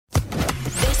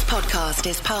podcast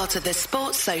is part of the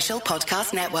Sports Social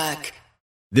Podcast Network.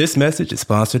 This message is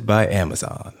sponsored by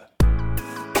Amazon.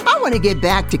 I want to get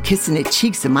back to kissing the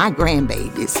cheeks of my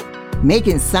grandbabies,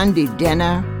 making Sunday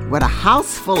dinner with a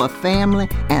house full of family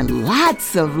and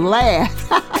lots of laughs.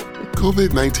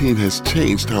 COVID-19 has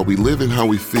changed how we live and how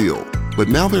we feel, but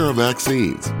now there are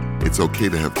vaccines. It's okay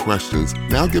to have questions.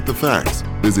 Now get the facts.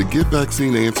 Visit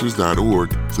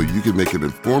getvaccineanswers.org so you can make an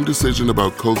informed decision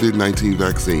about COVID-19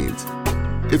 vaccines.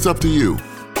 It's up to you.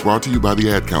 Brought to you by the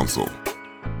Ad Council.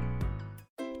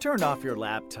 Turn off your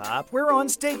laptop. We're on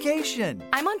staycation.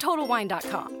 I'm on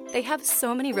TotalWine.com. They have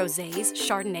so many rosés,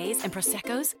 Chardonnays, and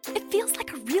Prosecco's. It feels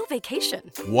like a real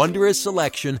vacation. Wondrous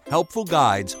selection, helpful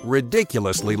guides,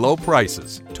 ridiculously low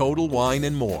prices. Total Wine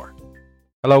and more.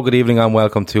 Hello, good evening and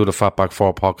welcome to the Fatback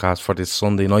 4 podcast for this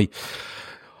Sunday night.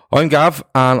 I'm Gav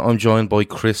and I'm joined by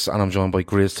Chris and I'm joined by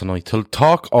Grizz tonight to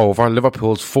talk over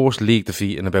Liverpool's first league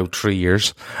defeat in about 3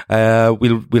 years.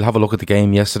 We'll have a look at the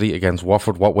game yesterday against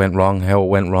Watford, what went wrong, how it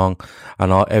went wrong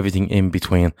and everything in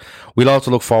between. We'll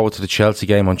also look forward to the Chelsea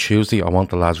game on Tuesday. I want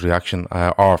the lads' reaction,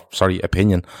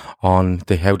 opinion on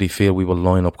how they feel we will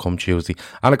line up come Tuesday.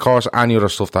 And of course, any other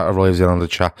stuff that arrives in on the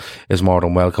chat is more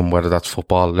than welcome, whether that's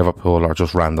football, Liverpool or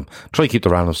just random. Try to keep the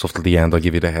random stuff till the end, I'll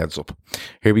give you the heads up.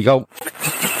 Here we go.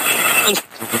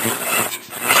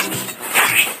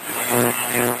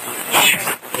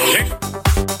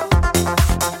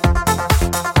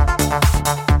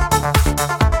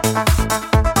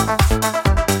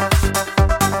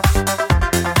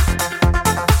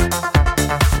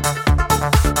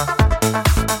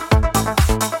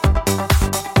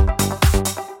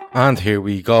 And here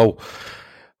we go.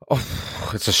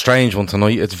 It's a strange one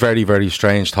tonight. It's very, very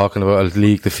strange talking about a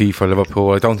league defeat for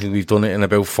Liverpool. I don't think we've done it in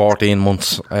about 14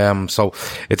 months. So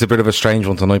it's a bit of a strange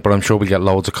one tonight, but I'm sure we'll get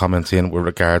loads of comments in with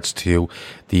regards to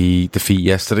the defeat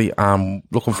yesterday. I'm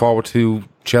looking forward to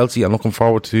Chelsea. I'm looking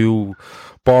forward to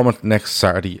Bournemouth next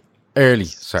Saturday. Early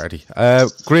Saturday.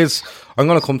 Grizz, I'm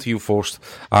going to come to you first.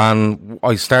 And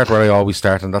I start where I always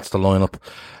start, and that's the lineup.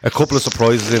 A couple of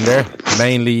surprises in there.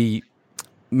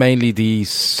 Mainly the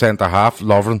centre-half,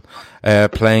 Lovren,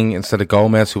 playing instead of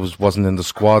Gomez, who wasn't in the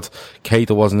squad.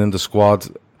 Keita wasn't in the squad.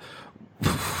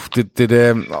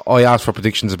 I asked for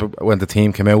predictions about when the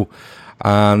team came out,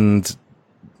 and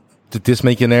did this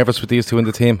make you nervous with these two in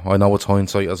the team? I know it's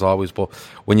hindsight as always, but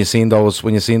when you seen those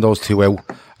two out,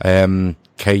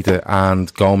 Keita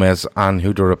and Gomez, and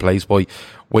who they're replaced by,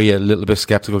 were you a little bit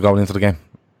sceptical going into the game?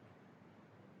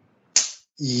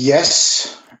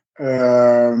 Yes.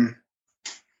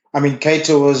 I mean,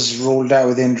 Keita was ruled out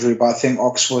with injury, but I think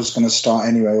Ox was going to start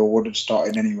anyway, or would have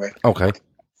started anyway. Okay.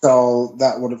 So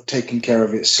that would have taken care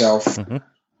of itself. Mm-hmm.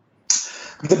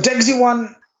 The Degsy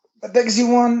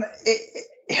one,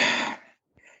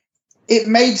 it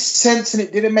made sense, and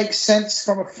it didn't make sense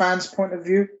from a fan's point of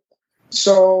view.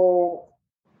 So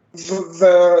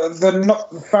the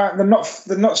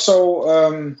not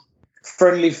so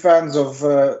friendly fans of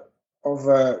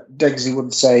Degsy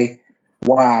would say,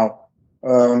 "Wow.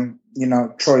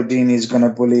 Troy Deeney is going to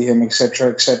bully him, etc.,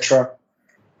 etc.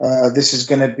 This is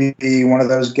going to be one of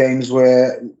those games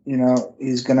where,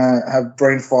 he's going to have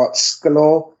brain farts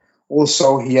galore.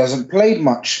 Also, he hasn't played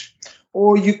much.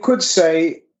 Or you could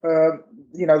say, the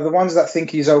ones that think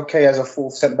he's okay as a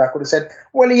fourth centre-back would have said,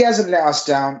 well, he hasn't let us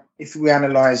down if we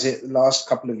analyse it the last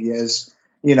couple of years.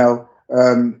 Maybe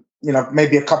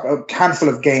a handful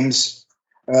of games.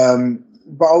 But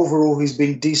overall, he's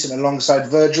been decent alongside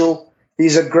Virgil.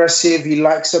 He's aggressive. He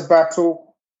likes a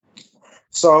battle.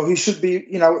 So he should be,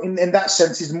 in that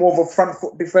sense, he's more of a front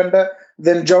foot defender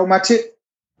than Joe Matip.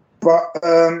 But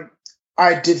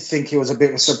I did think he was a bit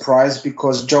of a surprise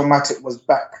because Joe Matip was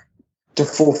back to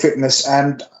full fitness,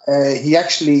 and he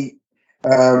actually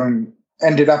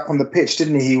ended up on the pitch,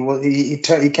 didn't he?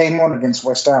 He came on against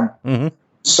West Ham. Mm-hmm.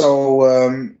 So,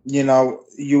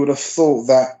 you would have thought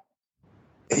that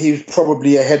he was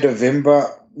probably ahead of him,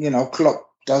 but, Klopp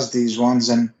does these ones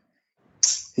and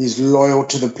he's loyal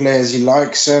to the players he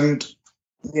likes, and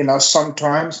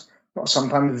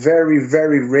very,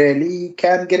 very rarely he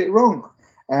can get it wrong.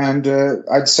 And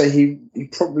I'd say he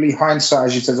probably, hindsight,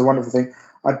 as you said, is a wonderful thing.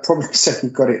 I'd probably say he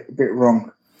got it a bit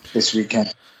wrong this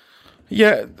weekend.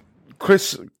 Yeah,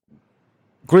 Chris,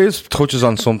 Grizz touches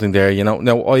on something there.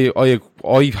 Now I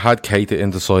had Keita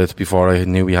in the side before I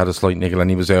knew he had a slight niggle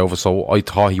and he was over, so I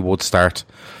thought he would start.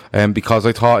 Because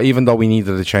I thought even though we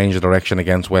needed a change of direction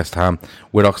against West Ham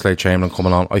with Oxlade-Chamberlain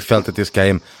coming on, I felt that this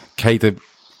game Keita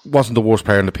wasn't the worst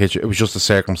player on the pitch. It was just a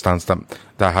circumstance that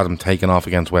had him taken off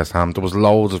against West Ham. There was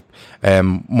loads of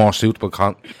more suitable.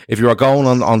 If you were going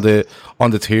on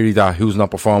the theory that who's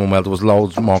not performing well, there was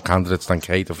loads more candidates than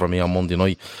Keita for me on Monday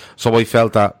night. So I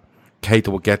felt that Keita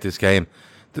would get this game.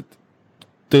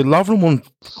 The Lovren one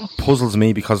puzzles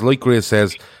me because, like Grace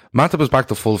says, Matip is back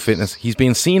to full fitness. He's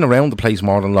been seen around the place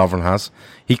more than Lovren has.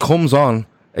 He comes on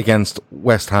against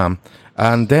West Ham,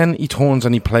 and then he turns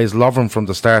and he plays Lovren from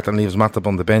the start and leaves Matip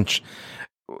on the bench.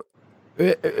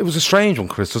 It was a strange one,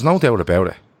 Chris. There's no doubt about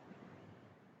it.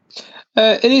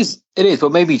 It is,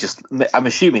 but maybe I'm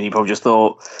assuming he probably just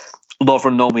thought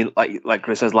Lovren normally, like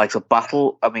Chris says, likes a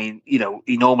battle. I mean, he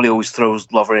normally always throws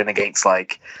Lovren in against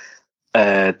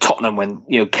Tottenham when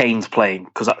Kane's playing,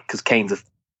 because Kane's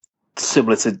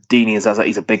similar to Deeney as that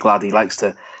he's a big lad. He likes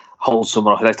to hold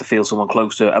someone, he likes to feel someone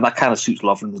close to, and that kind of suits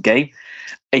Lovren's game.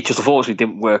 It just unfortunately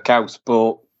didn't work out,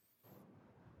 but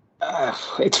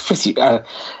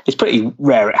it's pretty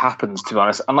rare it happens, to be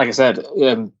honest. And like I said,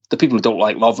 the people who don't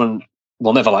like Lovren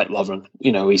will never like Lovren.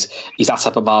 He's that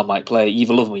type of Marmite player. You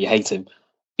either love him or you hate him.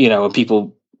 And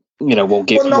people won't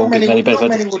give him any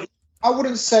benefit. I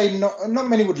wouldn't say not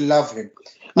many would love him.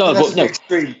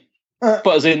 Extreme.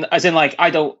 But as in, I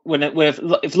don't.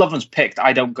 If Lovren's picked,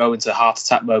 I don't go into heart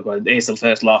attack mode. Going, here's the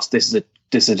first loss. This is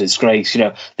a disgrace.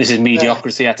 This is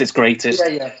mediocrity at its greatest.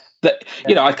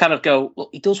 I kind of go, well,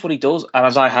 he does what he does. And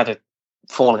as I had a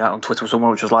falling out on Twitter with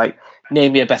someone, which was like,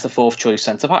 name me a better fourth choice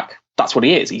centre back. That's what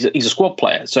he is. He's a squad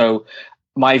player. So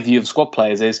my view of squad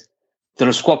players is they're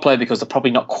a squad player because they're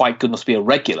probably not quite good enough to be a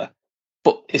regular.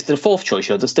 But if they're a fourth choice,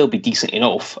 they'll still be decent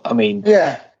enough. I mean,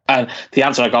 And the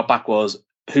answer I got back was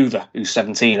Hoover, who's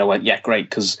 17. I went, yeah, great,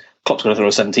 because Klopp's going to throw a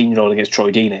 17-year-old against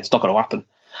Troy Deeney. It's not going to happen.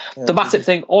 Yeah, the Matip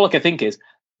thing, all I can think is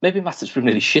maybe Matip's been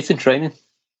really shit in training.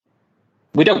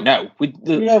 We don't know. We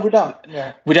don't.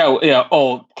 Yeah. We don't.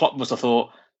 Or Klopp must have thought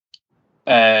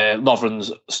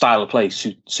Lovren's style of play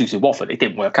suited Watford. It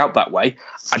didn't work out that way.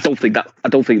 I don't think.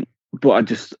 But I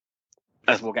just,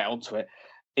 as we'll get onto it,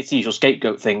 it's the usual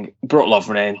scapegoat thing. Brought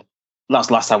Lovren in. That's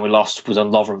the last time we lost was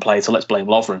on Lovren play, so let's blame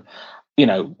Lovren.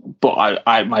 But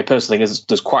my personal thing is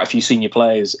there's quite a few senior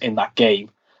players in that game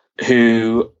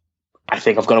who I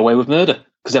think have got away with murder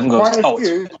because they haven't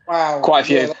got quite a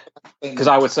few. Because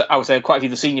I would say quite a few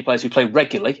of the senior players who play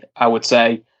regularly. I would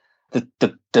say the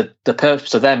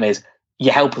purpose of them is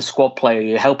you help a squad player,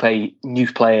 you help a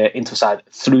new player into a side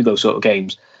through those sort of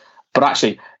games. But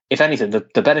actually, if anything,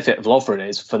 the benefit of Lovren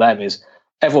is for them is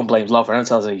everyone blames Lovren and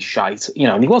tells him he's shite,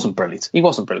 and he wasn't brilliant.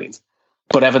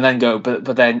 But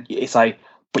then it's like,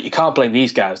 but you can't blame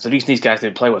these guys. The reason these guys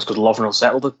didn't play was because Lovren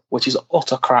unsettled them, which is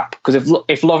utter crap. Because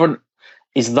if Lovren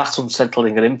is that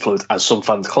unsettling an influence, as some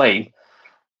fans claim,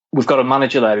 we've got a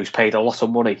manager there who's paid a lot of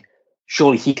money.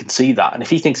 Surely he can see that. And if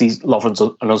he thinks Lovren's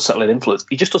an unsettling influence,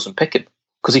 he just doesn't pick him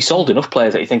because he sold enough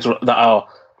players that he thinks that are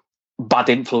bad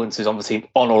influences on the team,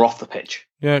 on or off the pitch.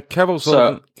 Yeah, Kev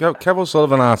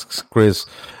O'Sullivan asks, Grizz,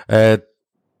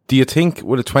 do you think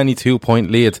with a 22-point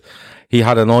lead, he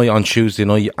had an eye on Tuesday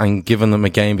night and given them a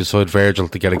game beside Virgil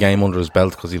to get a game under his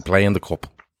belt because he'd play in the cup?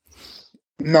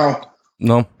 No.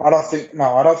 I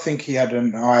don't think he had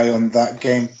an eye on that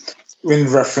game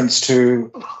with reference to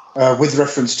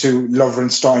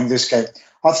Lovren starting this game.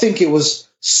 I think it was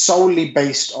solely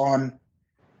based on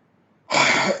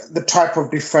the type of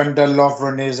defender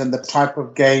Lovren is and the type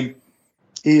of game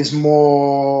he's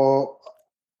more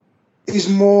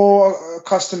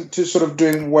accustomed to sort of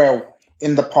doing well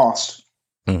in the past.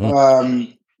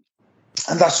 Mm-hmm.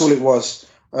 And that's all it was.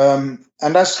 And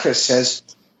as Chris says,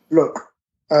 look,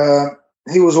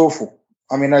 he was awful.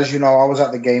 I mean, as you know, I was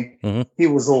at the game. Mm-hmm. He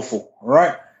was awful,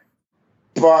 right?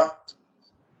 But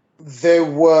the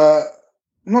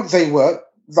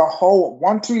whole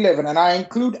 1 to 11, and I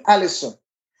include Alisson,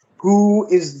 who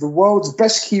is the world's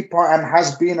best keeper and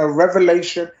has been a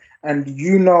revelation. And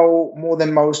you know more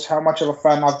than most how much of a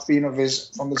fan I've been of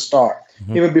his from the start,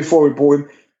 even before we bought him.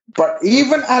 But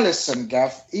even Alisson,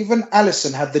 Gav,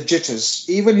 had the jitters.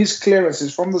 Even his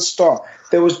clearances from the start.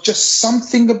 There was just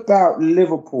something about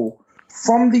Liverpool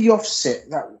from the offset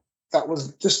that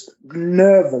was just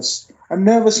nervous. A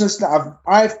nervousness that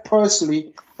I've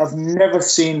personally have never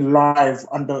seen live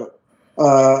under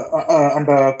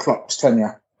Klopp's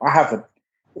tenure. I haven't.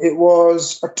 It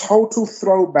was a total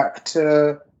throwback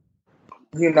to,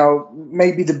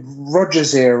 maybe the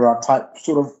Rodgers era type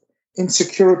sort of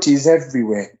insecurities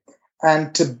everywhere.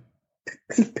 And to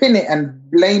pin it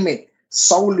and blame it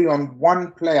solely on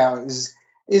one player is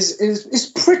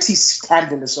pretty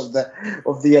scandalous of the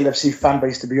LFC fan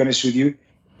base, to be honest with you.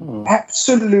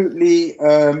 Absolutely,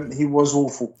 he was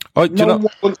awful. No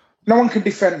one can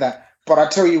defend that. But I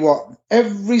tell you what,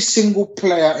 every single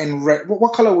player in red.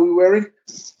 What color were we wearing?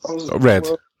 Red.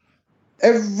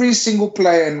 Every single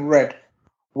player in red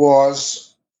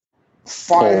was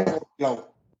 5 low.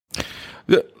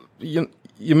 You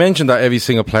mentioned that every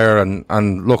single player,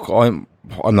 and look, I'm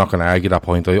not going to argue that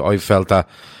point. I felt that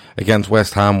against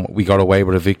West Ham we got away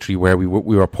with a victory where we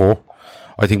were poor.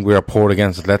 I think we were poor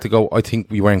against Atletico. I think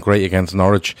we weren't great against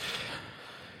Norwich.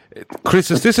 Chris,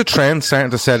 is this a trend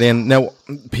starting to set in? Now,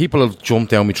 people have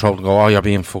jumped down my throat and go, "Oh, you're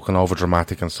being fucking over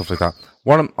dramatic" and stuff like that.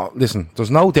 Listen,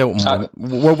 there's no doubt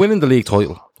we're winning the league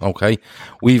title. Okay,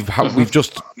 we've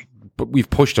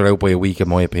pushed it out by a week, in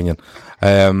my opinion.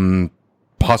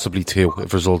 Possibly 2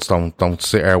 if results don't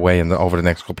sit our way over the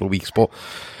next couple of weeks. But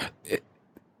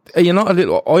are you not a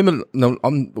little?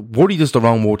 I'm worried is the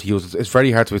wrong word to use. It's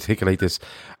very hard to articulate this.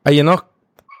 Are you not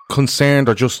concerned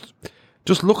or just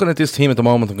looking at this team at the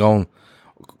moment and going,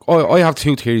 I have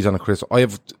 2 theories on it, Chris. I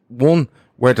have one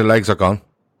where the legs are gone.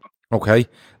 Okay.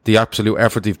 The absolute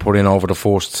effort they've put in over the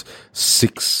first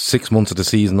six months of the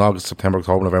season, August, September,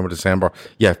 October, November, December.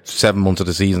 Yeah, 7 months of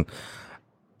the season.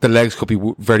 The legs could be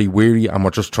very weary and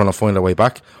we're just trying to find our way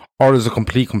back. Or is it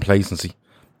complete complacency?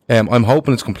 I'm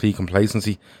hoping it's complete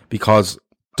complacency because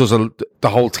the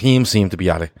whole team seem to be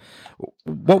at it.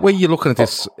 What way are you looking at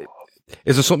this?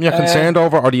 Is it something you're concerned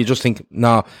over, or do you just think,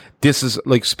 nah, this is,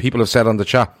 like people have said on the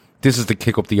chat, this is the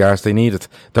kick up the arse they needed?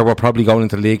 They were probably going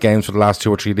into league games for the last 2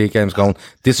 or 3 league games going,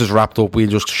 this is wrapped up, we'll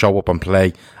just show up and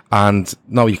play. And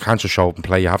no, you can't just show up and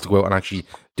play, you have to go out and actually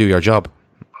do your job.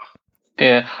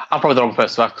 Yeah, I'm probably the wrong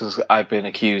person to ask because I've been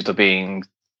accused of being,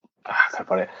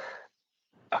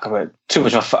 too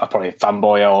much of probably a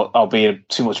fanboy or being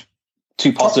too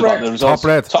positive about the results.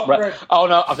 Top red. Oh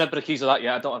no, I've never been accused of that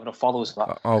yet. I don't have enough followers for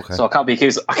that. Okay. So I can't be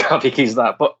accused of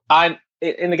that. But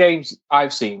in the games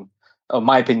I've seen,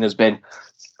 my opinion has been,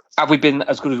 have we been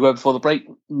as good as we were before the break?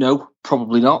 No,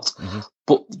 probably not. Mm-hmm.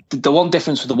 But the one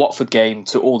difference with the Watford game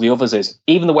to all the others is,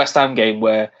 even the West Ham game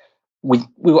where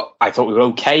I thought we were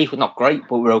okay. We're not great,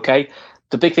 but we're okay.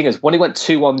 The big thing is when he went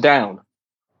 2-1 down,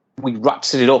 we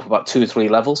ratcheted it up about 2 or 3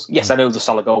 levels. Yes, I know the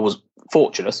Salah goal was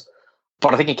fortunate,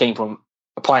 but I think it came from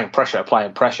applying pressure,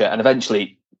 and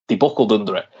eventually they buckled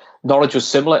under it. Norwich was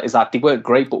similar, is that they weren't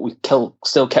great, but we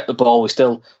still kept the ball. We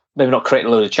still maybe not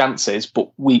creating a load of chances, but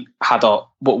we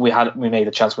made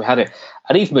a chance. We had it,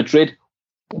 and even Madrid,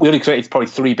 we only created probably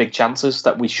 3 big chances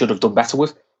that we should have done better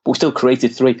with. But we still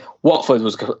created 3. Watford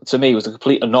was, to me, was a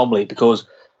complete anomaly because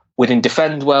we didn't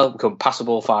defend well, we couldn't pass the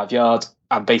ball 5 yards,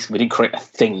 and basically we didn't create a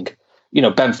thing. You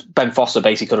know, Ben Foster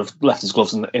basically could have left his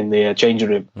gloves in the changing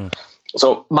room. Mm.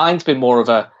 So mine's been more of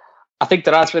I think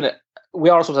there has been we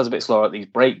are sometimes a bit slower at these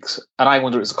breaks, and I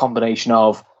wonder if it's a combination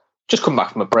of just come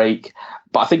back from a break.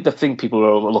 But I think the thing people are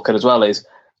overlooking as well is,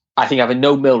 I think having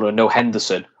no Milner and no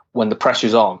Henderson when the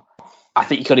pressure's on, I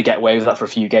think you could get away with that for a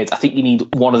few games. I think you need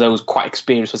one of those quite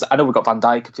experienced. I know we've got Van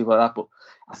Dijk and people like that, but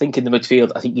I think in the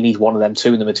midfield, I think you need one of them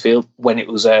 2 in the midfield. When it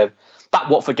was that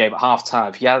Watford game at half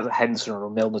time, if you had Henderson or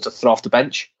Milner to throw off the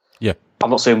bench, yeah, I'm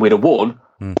not saying we'd have won,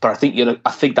 but I think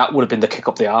that would have been the kick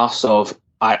up the arse of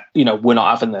we're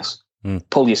not having this.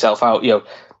 Pull yourself out.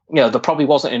 There probably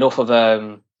wasn't enough of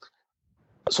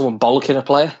someone bollocking a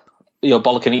player,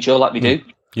 bollocking each other like they do.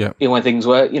 Yeah, when things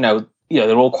were,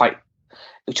 they're all quite.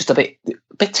 It's just a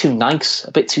bit too nice,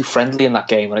 a bit too friendly in that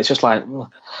game, and it's just like.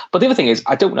 But the other thing is,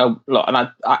 I don't know, and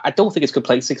I don't think it's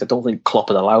complacency because I don't think Klopp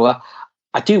would allow that.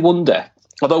 I do wonder,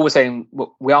 although we're saying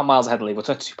we are miles ahead of the league, we're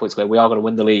 22 points clear, we are going to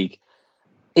win the league.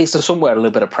 Is there somewhere a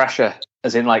little bit of pressure,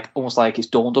 as in almost like it's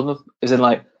dawned on them, as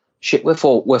in shit, we're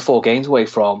 4 games away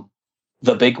from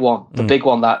the big one,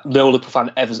 that no Liverpool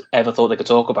fan ever thought they could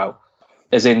talk about,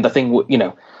 as in the thing.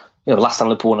 The last time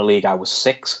Liverpool won a league, I was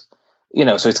 6.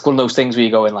 So it's one of those things where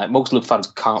you go in, most Liverpool fans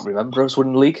can't remember us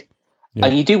winning the league. Yeah.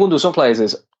 And you do wonder with some players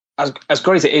is, as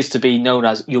great as it is to be known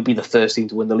as you'll be the first team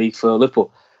to win the league for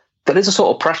Liverpool, there is a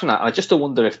sort of pressure on that. And I just don't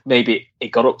wonder if maybe it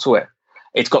got up to it.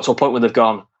 It's got to a point where they've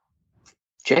gone,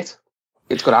 shit,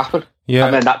 it's going to happen. Yeah.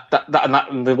 And then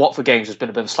and the Watford games has been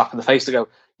a bit of a slap in the face to go,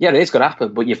 yeah, it is going to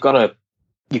happen, but you've got to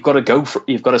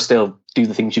still do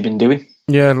the things you've been doing.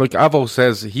 Yeah, like Avo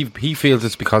says, he feels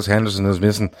it's because Henderson is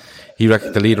missing. He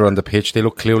reckoned the leader on the pitch. They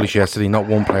looked clueless yesterday. Not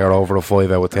one player over a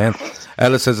 5 out of 10.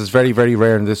 Ellis says it's very, very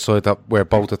rare on this side that where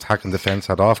both attack and defence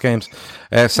had off games.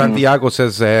 Santiago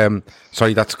says,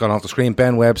 sorry, that's gone off the screen.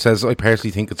 Ben Webb says, I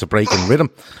personally think it's a break in rhythm.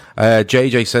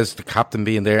 JJ says the captain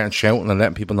being there and shouting and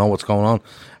letting people know what's going on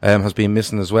has been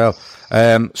missing as well.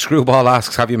 Screwball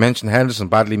asks, have you mentioned Henderson?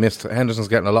 Badly missed. Henderson's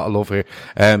getting a lot of love here,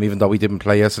 even though we didn't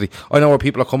play yesterday. I know where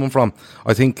people are coming from.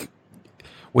 I think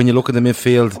when you look at the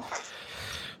midfield,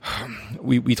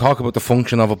 we talk about the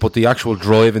function of it, but the actual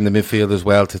drive in the midfield as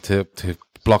well to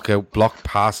block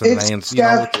passing lanes.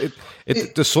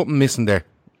 There's something missing there.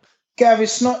 Gav,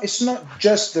 it's not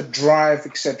just the drive,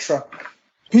 etc.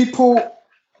 People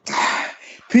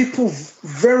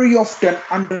very often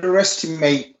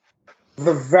underestimate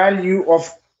the value of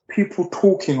people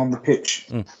talking on the pitch.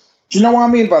 Do you know what I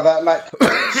mean by that? Like,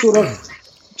 sort of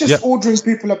just ordering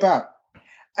people about.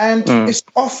 And it's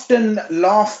often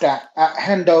laughed at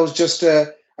Hendo's just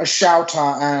a shouter,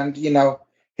 and, you know,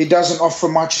 he doesn't offer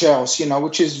much else, you know,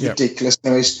 which is ridiculous.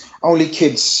 Anyways, only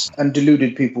kids and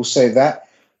deluded people say that.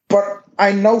 But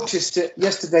I noticed it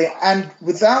yesterday, and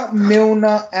without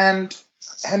Milner and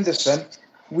Henderson,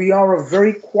 we are a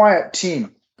very quiet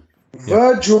team.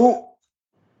 Virgil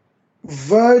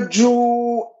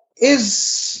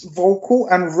is vocal,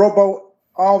 and Robbo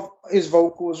is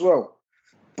vocal as well.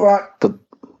 But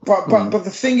the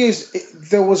thing is,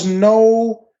 there was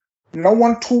no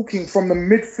one talking from the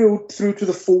midfield through to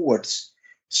the forwards.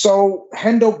 So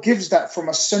Hendo gives that from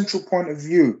a central point of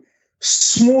view.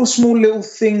 Small little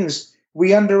things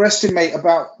we underestimate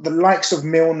about the likes of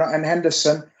Milner and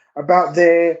Henderson, about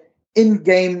their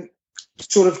in-game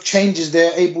sort of changes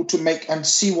they're able to make and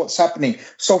see what's happening.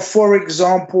 So, for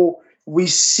example, we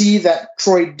see that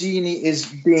Troy Deeney is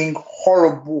being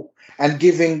horrible and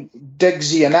giving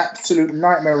Degsy an absolute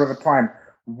nightmare of a time.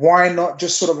 Why not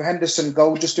just sort of Henderson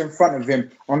go just in front of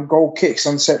him on goal kicks,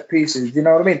 on set pieces? You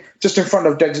know what I mean? Just in front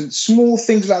of Degsy. Small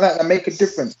things like that make a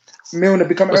difference. Milner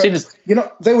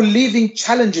they were leaving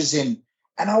challenges in.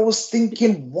 And I was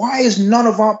thinking, why is none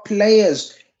of our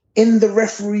players in the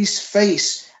referee's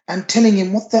face and telling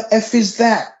him, what the F is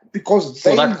that? Because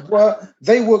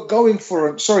they were going for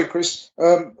it. Sorry, Chris.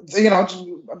 I'm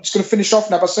just going to finish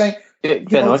off now by saying,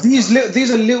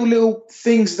 these are little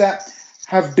things that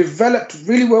have developed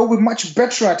really well. We're much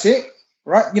better at it,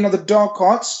 right? You know, the dark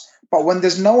arts. But when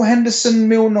there's no Henderson,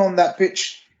 Milner on that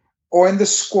pitch or in the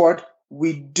squad,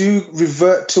 we do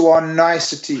revert to our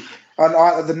nicety,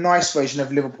 the nice version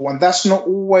of Liverpool. And that's not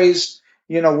always,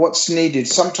 what's needed.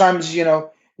 Sometimes, you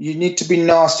need to be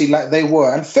nasty like they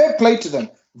were. And fair play to them.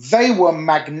 They were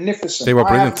magnificent. They were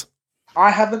brilliant.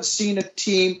 I haven't seen a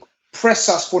team press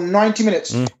us for 90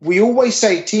 minutes. We always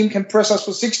say team can press us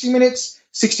for 60 minutes,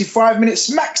 65 minutes,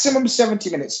 maximum 70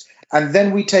 minutes. And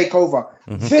then we take over.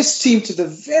 This team, to the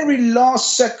very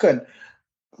last second,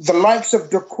 the likes of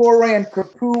Decore and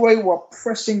Capoue were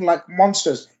pressing like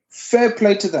monsters. Fair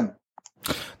play to them.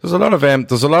 There's a lot of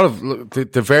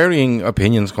the varying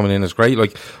opinions coming in is great.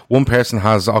 Like, one person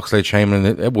has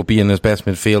Oxlade-Chamberlain, it will be in his best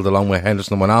midfield along with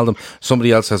Henderson and Wijnaldum.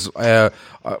 Somebody else has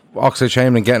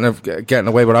Oxlade-Chamberlain getting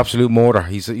away with absolute murder.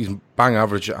 He's bang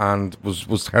average and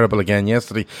was terrible again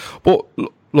yesterday. But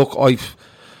look,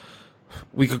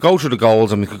 we could go through the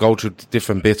goals and we could go through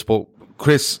different bits. But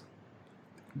Chris,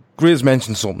 Grizz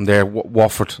mentioned something there.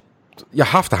 Watford. You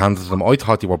have to hand it to them. I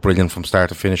thought they were brilliant from start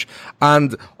to finish.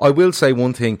 And I will say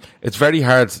one thing, it's very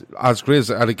hard, as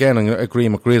Grizz, and again I'm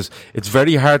agreeing with Grizz, it's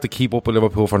very hard to keep up with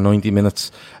Liverpool for 90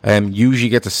 minutes. Usually you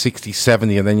get to 60,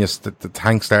 70 and then the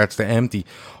tank starts to empty.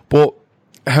 But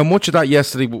how much of that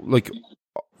yesterday, like,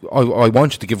 I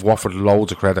want you to give Watford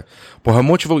loads of credit, but how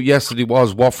much of it yesterday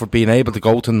was Watford being able to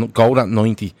go that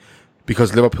 90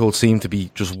 because Liverpool seemed to be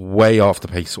just way off the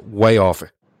pace, way off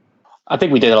it? I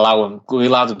think we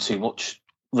allowed them too much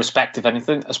respect, if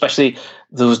anything. Especially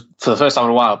for the first time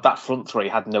in a while, that front three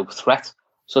had no threat.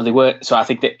 So I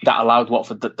think that allowed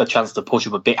Watford the chance to push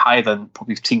them a bit higher than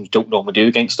probably teams don't normally do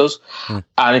against us.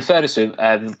 And in fairness to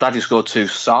him, Daddy scored 2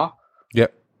 Sarr.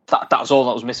 Yep. That was all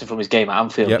that was missing from his game at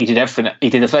Anfield. Yep. He did everything. He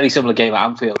did a very similar game at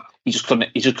Anfield. He just couldn't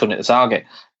hit the target.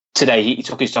 Today he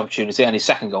took his opportunity, and his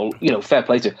second goal, fair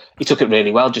play to him. He took it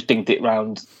really well, just dinked it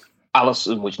round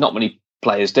Alisson, which not many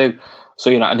players do. So,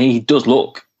 and he does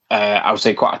look, I would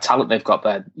say, quite a talent they've got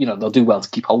there. They'll do well to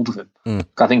keep hold of him.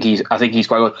 I think he's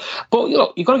quite good. But,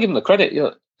 you've got to give him the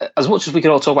credit. As much as we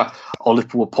can all talk about,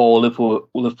 Liverpool were poor,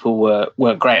 Liverpool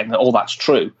weren't great, and all that's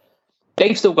true,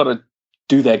 they've still got to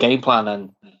do their game plan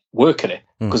and work at it.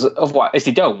 Because otherwise, if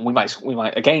they don't, we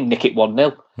might again nick it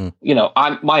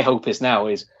 1-0. My hope is now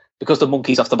is, because the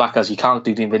monkey's off the back, as you can't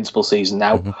do the invincible season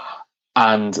now,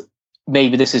 and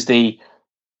maybe this is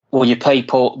we've played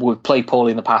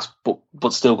poorly in the past,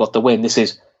 but still got the win. This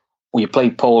is, you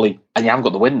played poorly and you haven't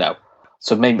got the win now.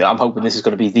 So maybe I'm hoping this is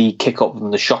going to be the kick up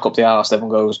and the shock up the arse.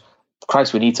 Everyone goes,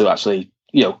 Christ, we need to actually,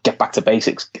 get back to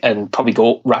basics and probably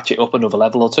go ratchet up another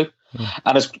level or two.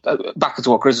 And as back to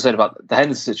what Chris said about the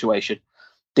Henderson situation,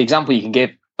 the example you can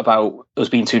give about us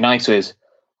being too nice is,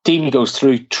 Deeney goes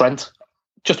through Trent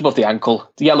just above the ankle,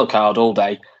 the yellow card all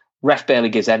day. Ref barely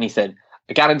gives anything.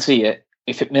 I guarantee it.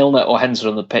 if Milner or Henderson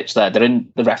on the pitch there, they're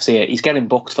in the ref's ear. He's getting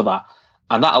booked for that,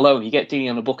 and that alone, you get Deeney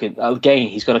on the booking again.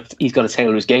 He's got to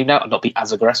tailor his game now and not be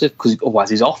as aggressive because otherwise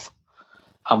he's off.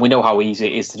 And we know how easy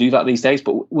it is to do that these days.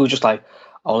 But we were just like,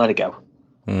 "Oh, let it go."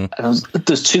 And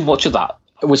there's too much of that,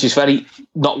 which is very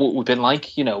not what we've been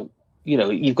like. You know,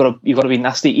 you've got to be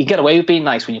nasty. You get away with being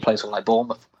nice when you play something like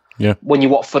Bournemouth. Yeah. When you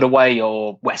Watford away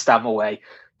or West Ham away,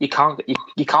 you can't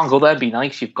go there and be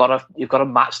nice. You've got to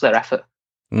match their effort.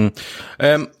 Excuse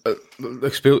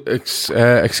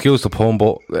the pun,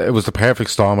 but it was the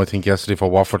perfect storm, I think, yesterday for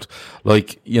Watford.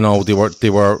 Like, you know, they worked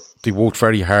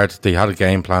very hard. They had a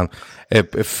game plan.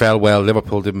 It fell well.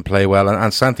 Liverpool didn't play well,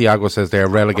 and Santiago says their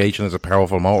relegation is a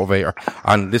powerful motivator.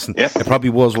 And listen, It probably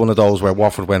was one of those where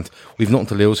Watford went, "We've nothing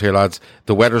to lose here, lads.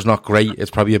 The weather's not great. It's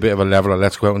probably a bit of a leveler.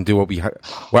 Let's go out and do what we."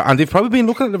 And they've probably been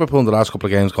looking at Liverpool in the last couple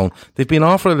of games, going, "They've been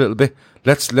off for a little bit.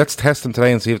 Let's test them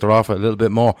today and see if they're off a little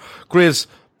bit more." Grizz,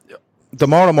 the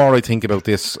more and more I think about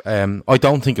this, I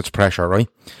don't think it's pressure, right?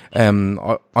 I'm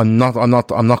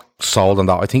not sold on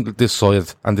that. I think that this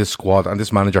side and this squad and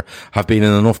this manager have been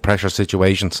in enough pressure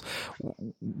situations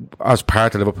as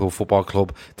part of Liverpool Football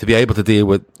Club to be able to deal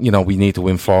with, you know, we need to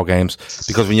win 4 games.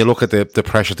 Because when you look at the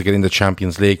pressure to get into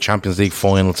Champions League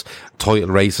finals, title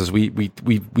races, we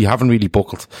haven't really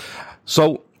buckled.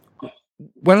 So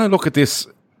when I look at this,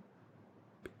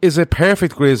 is it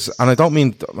perfect, Grizz? And I don't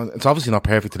mean, it's obviously not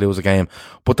perfect to lose a game,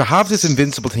 but to have this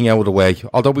invincible thing out of the way,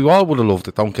 although we all would have loved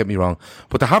it, don't get me wrong,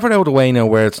 but to have it out of the way now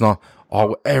where it's not,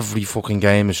 every fucking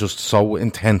game is just so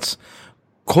intense.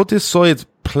 Could this side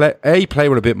play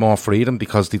with a bit more freedom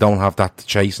because they don't have that to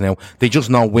chase now? They just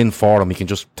know win for them. You can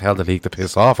just tell the league to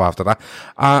piss off after that.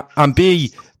 And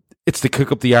B, it's the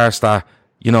kick up the arse that,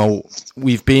 you know,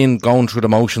 we've been going through the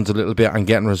motions a little bit and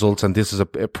getting results, and this is a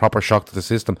proper shock to the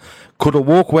system. Could it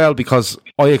work well? Because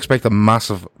I expect a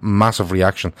massive, massive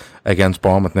reaction against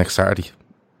Bournemouth next Saturday.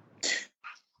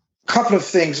 Couple of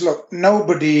things. Look,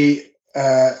 nobody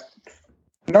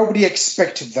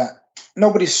expected that.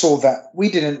 Nobody saw that. We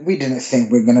didn't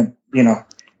think we're gonna, you know,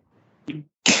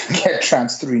 get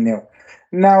trounced 3-0.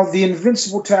 Now, the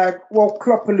invincible tag, well,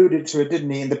 Klopp alluded to it,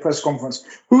 didn't he, in the press conference?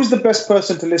 Who's the best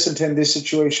person to listen to in these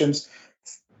situations,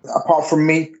 apart from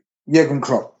me? Jurgen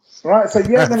Klopp. Right? So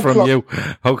Jurgen Klopp... From you.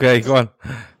 Okay, go on.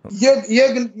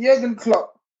 Jurgen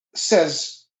Klopp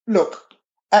says, look,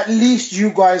 at least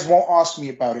you guys won't ask me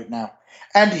about it now.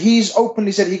 And he's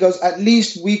openly said, he goes, at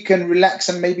least we can relax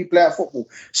and maybe play our football.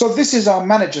 So this is our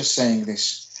manager saying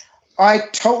this. I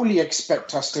totally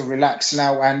expect us to relax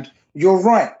now, and you're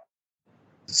right.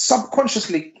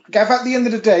 Subconsciously, Gav, at the end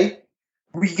of the day,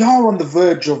 we are on the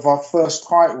verge of our first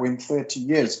title in 30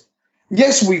 years.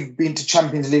 Yes, we've been to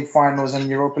Champions League finals and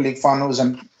Europa League finals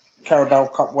and Carabao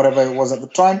Cup, whatever it was at the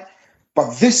time,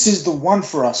 but this is the one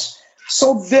for us.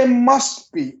 So there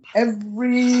must be,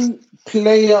 every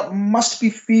player must be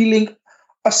feeling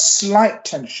a slight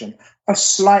tension, a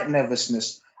slight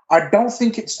nervousness. I don't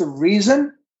think it's the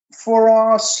reason for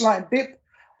our slight dip.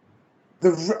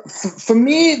 For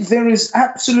me, there is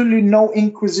absolutely no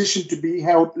inquisition to be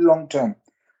held long term.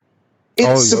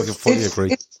 I fully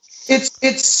agree.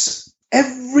 It's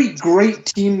every great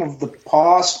team of the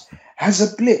past has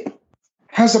a blip,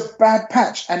 has a bad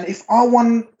patch, and if our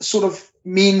one sort of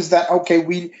means that okay,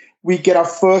 we get our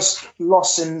first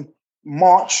loss in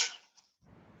March,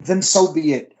 then so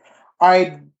be it.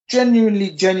 I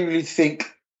genuinely think.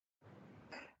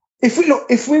 If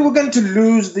we were going to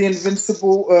lose the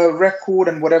invincible record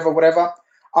and whatever,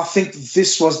 I think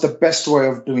this was the best way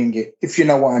of doing it. If you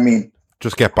know what I mean.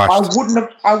 Just get bashed. I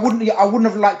wouldn't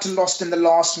have liked to lost in the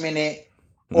last minute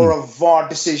or a VAR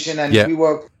decision, and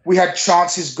we had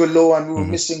chances galore and we were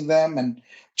missing them. And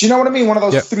do you know what I mean? One of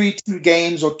those 3-2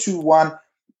 games or 2-1,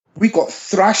 we got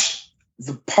thrashed.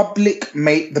 The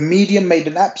media made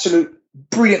an absolute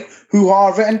brilliant hoo-ha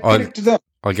of it, and credit to them.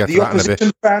 I'll get to that in a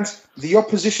bit. The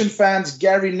opposition fans,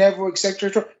 Gary Neville,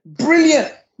 etc.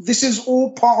 Brilliant. This is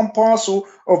all part and parcel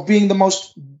of being the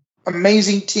most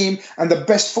amazing team and the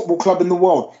best football club in the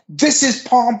world. This is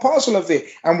part and parcel of it.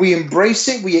 And we embrace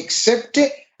it, we accept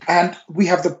it, and we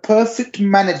have the perfect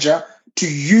manager to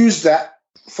use that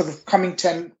for the coming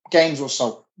 10 games or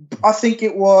so. I think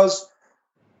it was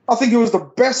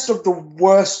the best of the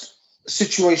worst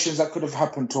situations that could have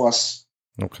happened to us.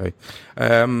 Okay.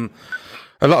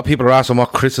 A lot of people are asking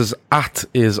what Chris's @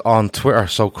 is on Twitter.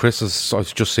 So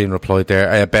I've just seen replied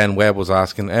there. Ben Webb was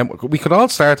asking. We could all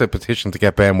start a petition to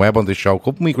get Ben Webb on this show,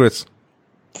 couldn't we, Chris?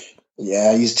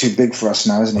 Yeah, he's too big for us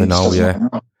now, isn't he? I know, yeah.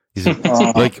 He's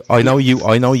I know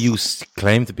you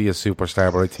claim to be a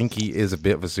superstar, but I think he is a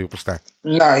bit of a superstar.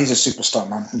 No, he's a superstar,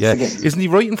 man. Yeah, isn't he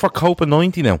writing for Copa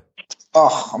 90 now?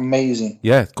 Oh, amazing.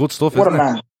 Yeah, good stuff, What isn't a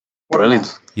man. it?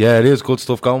 Brilliant. Yeah, it is good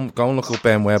stuff. Go and look up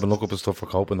Ben Webb and look up his stuff for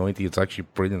Copa 90. It's actually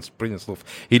brilliant stuff.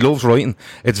 He loves writing.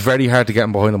 It's very hard to get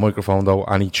him behind a microphone though,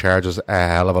 and he charges a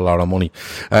hell of a lot of money,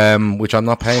 which I'm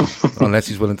not paying unless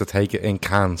he's willing to take it in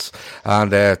cans.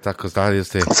 And because that is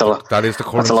the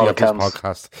currency of this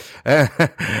podcast.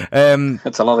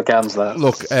 It's a lot of cans there.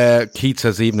 Look, Keith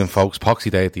says, evening folks,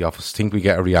 Poxy Day at the office. Think we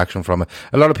get a reaction from it.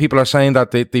 A lot of people are saying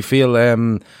that they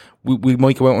feel we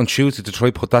might go out on Tuesday to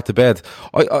try put that to bed.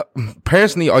 I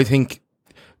personally, I think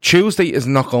Tuesday is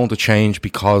not going to change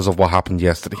because of what happened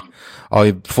yesterday.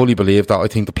 I fully believe that. I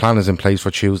think the plan is in place for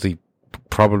Tuesday,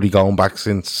 probably going back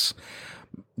since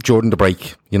during the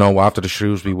break, after the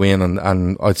Shrewsbury win,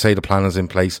 and I'd say the plan is in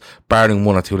place, barring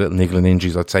one or two little niggling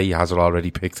injuries. I'd say he has it already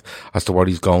picked as to what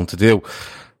he's going to do.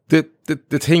 The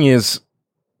thing is,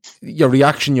 your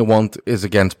reaction you want is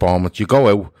against Bournemouth. You go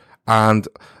out and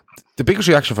the biggest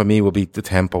reaction for me will be the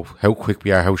tempo, how quick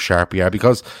we are, how sharp we are.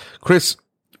 Because, Chris,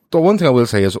 the one thing I will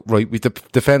say is, right, we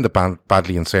defended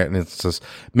badly in certain instances.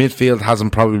 Midfield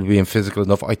hasn't probably been physical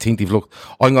enough. I think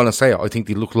I'm going to say it, I think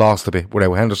they look lost a bit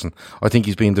without Henderson. I think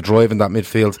he's been the drive in that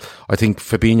midfield. I think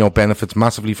Fabinho benefits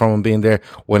massively from him being there.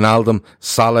 Wijnaldum,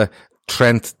 Salah,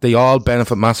 Trent, they all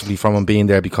benefit massively from him being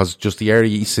there because just the area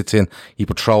he sits in, he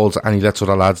patrols and he lets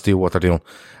other lads do what they're doing.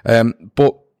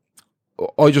 But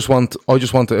I just want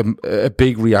a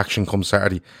big reaction come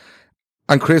Saturday.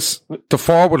 And Chris, the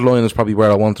forward line is probably where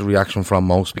I want the reaction from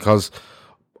most, because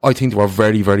I think they were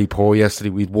very, very poor yesterday.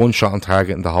 We had one shot on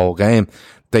target in the whole game.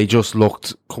 They just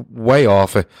looked way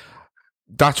off it.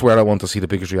 That's where I want to see the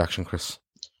biggest reaction, Chris.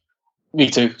 Me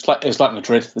too. It's like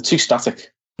Madrid. They're too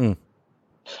static.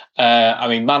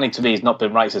 Manny to me has not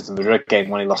been right since the Madrid game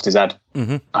when he lost his head.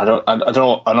 Mm-hmm. I don't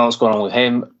know what's going on with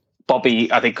him.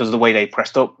 Bobby, I think because of the way they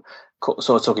pressed up,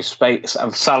 sort of took his space.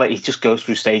 And Salah, he just goes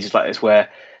through stages like this where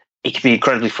he can be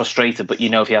incredibly frustrated, but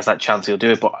if he has that chance, he'll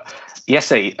do it. But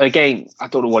yesterday, again, I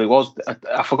don't know what it was.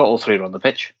 I forgot all three were on the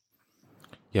pitch.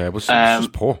 Yeah, it was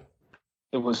just poor.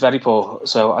 It was very poor.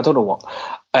 So I don't know what.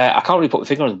 I can't really put my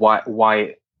finger on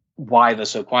why they're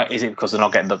so quiet. Is it because they're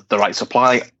not getting the right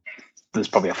supply? There's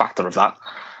probably a factor of that.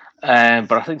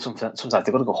 But I think sometimes they've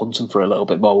got to go hunting for a little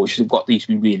bit more, which is what they used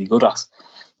to be really good at.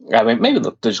 Maybe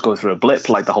they're just going through a blip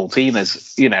like the whole team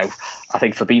is. I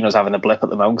think Fabinho's having a blip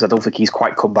at the moment because I don't think he's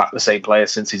quite come back the same player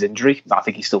since his injury. I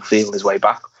think he's still feeling his way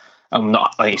back. And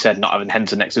not, like you said, not having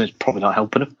Henderson next to him is probably not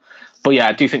helping him. But yeah,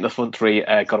 I do think the front three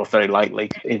got off very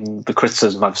lightly in the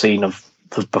criticism I've seen of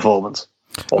the performance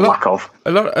or lack of.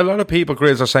 A lot of people,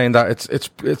 Grizz, are saying that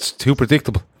it's too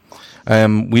predictable.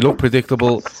 We look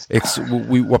predictable.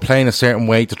 We're playing a certain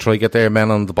way to try to get their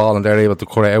men on the ball and they're able to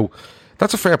cut it out.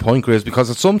 That's a fair point, Grizz,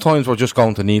 because sometimes we're just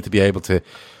going to need to be able to,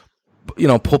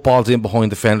 put balls in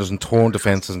behind defenders and turn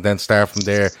defences and then start from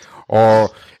there. Or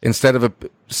instead of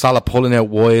Salah pulling out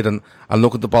wide and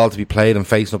look at the ball to be played and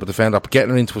facing up a defender,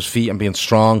 getting into his feet and being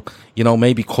strong,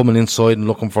 maybe coming inside and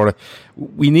looking for it.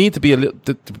 We need to be a little...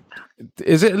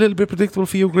 Is it a little bit predictable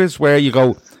for you, Grizz, where you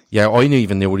go, yeah, I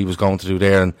even knew what he was going to do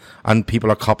there, and people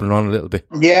are copping on a little bit?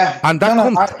 Yeah. And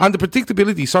and the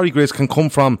predictability, sorry, Grizz, can come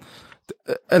from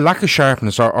a lack of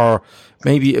sharpness or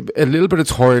maybe a little bit of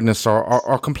tiredness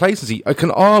or complacency.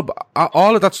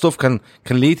 All of that stuff can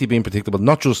lead to being predictable,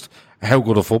 not just how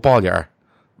good a football you are.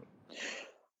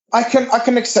 I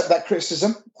can accept that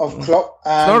criticism of Klopp.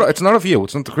 It's not of you.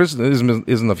 It's not the criticism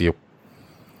isn't of you.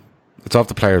 It's of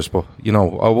the players, but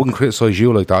I wouldn't criticise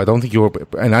you like that. I don't think you're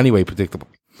in any way predictable.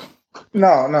 No.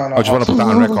 I just want to put that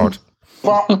on record.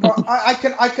 But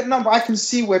I can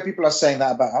see where people are saying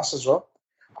that about us as well.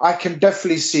 I can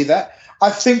definitely see that. I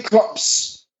think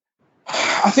Klopp's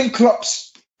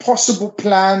possible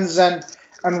plans and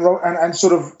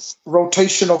sort of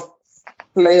rotation of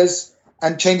players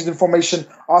and changes in formation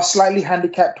are slightly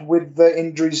handicapped with the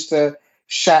injuries to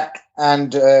Shaq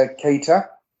and Keita.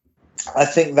 I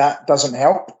think that doesn't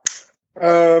help.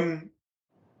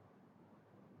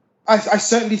 I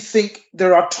certainly think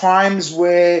there are times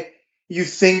where you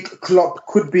think Klopp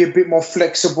could be a bit more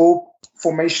flexible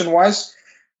formation-wise.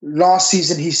 Last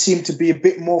season, he seemed to be a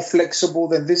bit more flexible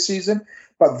than this season.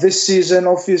 But this season,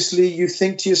 obviously, you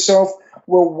think to yourself,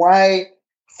 well, why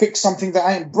fix something that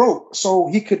ain't broke? So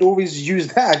he could always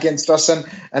use that against us, and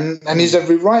he's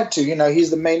every right to. He's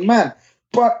the main man.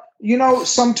 But,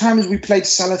 sometimes we played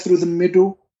Salah through the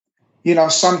middle.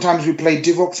 Sometimes we played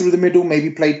Divock through the middle,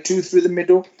 maybe played 2 through the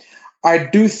middle. I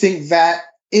do think that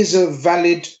is a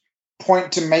valid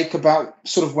point to make about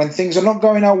sort of when things are not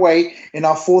going our way in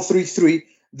our 4-3-3,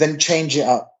 then change it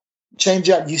up.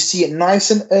 You see it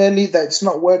nice and early that it's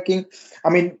not working. I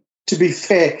mean, to be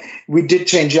fair, we did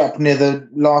change it up near the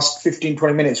last 15,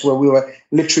 20 minutes where we were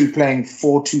literally playing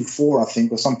 4-2-4, I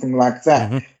think, or something like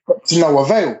that. But to no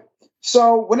avail.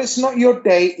 So when it's not your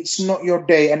day, it's not your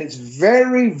day. And it's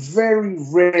very, very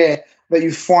rare that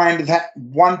you find that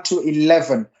 1 to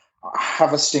 11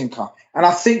 have a stinker. And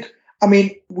I think,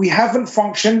 we haven't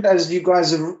functioned, as you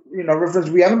guys have,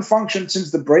 referenced, we haven't functioned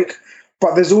since the break.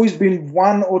 But there's always been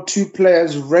 1 or 2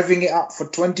 players revving it up for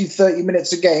 20, 30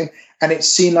 minutes a game, and it's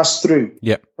seen us through.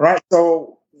 Yeah. Right?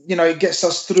 So, it gets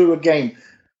us through a game.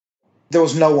 There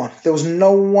was no one. There was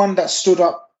no one that stood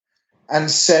up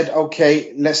and said,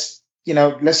 okay, let's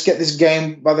get this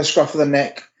game by the scruff of the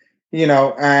neck,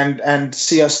 and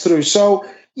see us through. So,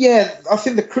 yeah, I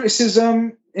think the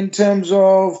criticism in terms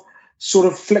of sort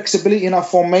of flexibility in our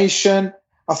formation,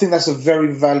 I think that's a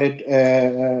very valid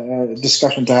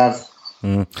discussion to have.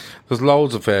 There's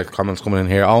loads of comments coming in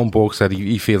here. Owen Burke said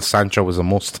he feels Sancho is a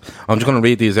must. I'm just going to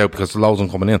read these out because there's loads of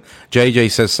them coming in.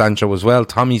 JJ says Sancho as well.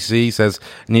 Tommy C says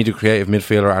need a creative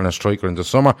midfielder and a striker in the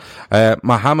summer.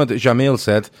 Mohammed Jamil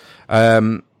said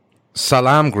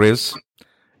Salam Grizz,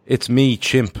 it's me,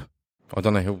 Chimp. I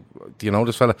don't know who. Do you know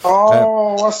this fella?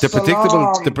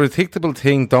 The predictable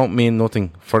thing don't mean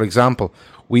nothing. For example,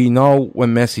 we know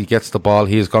when Messi gets the ball,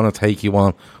 he is going to take you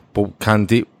on. But can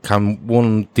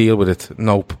one deal with it?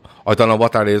 Nope. I don't know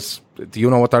what that is. Do you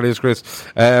know what that is, Chris?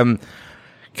 Kevin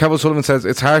Sullivan says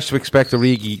it's harsh to expect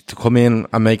Origi to come in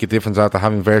and make a difference after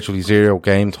having virtually zero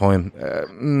game time.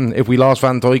 If we lost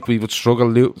Van Dijk, we would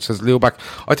struggle, says Lewback.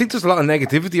 I think there's a lot of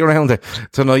negativity around it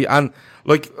tonight. And,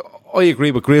 I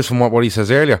agree with Chris from what he says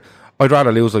earlier. I'd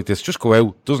rather lose like this. Just go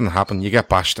out. Doesn't happen. You get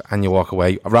bashed and you walk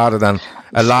away, rather than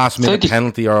a last minute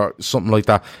penalty or something like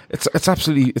that. It's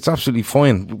absolutely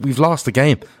fine. We've lost the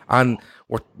game and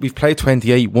we've played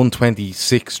 28, won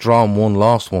 26, drawn 1,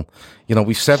 lost 1.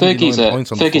 We've 79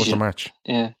 points on the 4th of March.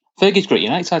 Yeah, Fergie's great.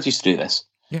 United sides used to do this.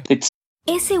 Yeah.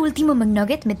 Ese último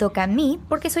McNugget me toca a mí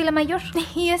porque soy la mayor.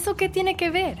 ¿Y eso qué tiene que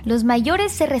ver? Los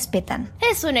mayores se respetan.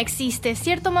 Eso no existe,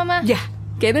 ¿cierto, mamá? Ya.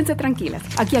 Quédense tranquilas.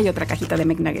 Aquí hay otra cajita de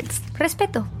McNuggets.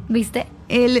 Respeto, ¿viste?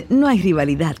 No hay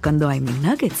rivalidad cuando hay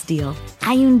McNuggets deal.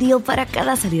 Hay un deal para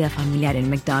cada salida familiar en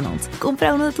McDonald's.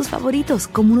 Compra uno de tus favoritos,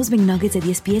 como unos McNuggets de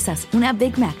 10 piezas, una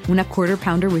Big Mac, una Quarter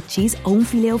Pounder with Cheese o un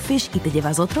Filet-O-Fish y te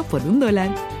llevas otro por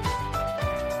 $1.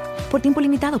 Por tiempo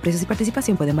limitado, precios y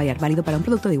participación pueden variar. Válido para un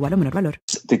producto de igual o menor valor.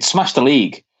 They'd smash the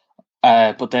league,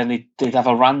 but then they'd have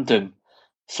a random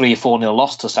 3 or 4-0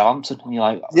 loss to Southampton, and you're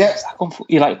like, where's that come from?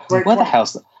 You're like, where the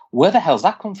hell's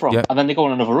that come from? Yeah. And then they go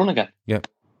on another run again. Yeah,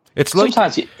 it's like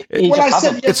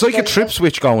it's like a trip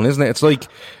switch going, isn't it? It's like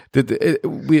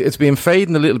it's been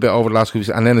fading a little bit over the last few weeks,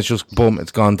 and then it's just boom,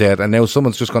 it's gone dead, and now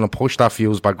someone's just going to push that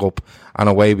fuse back up, and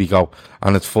away we go,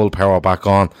 and it's full power back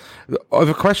on. I have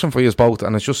a question for you both,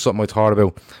 and it's just something I thought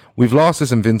about. We've lost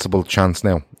this invincible chance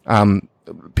now.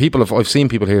 I've seen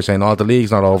people here saying, "Oh, the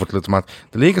league's not over till it's match."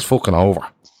 The league is fucking over.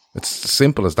 It's as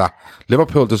simple as that.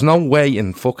 Liverpool, there's no way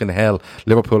in fucking hell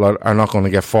Liverpool are not going to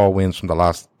get 4 wins from the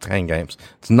last 10 games.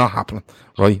 It's not happening,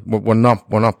 right? We're not.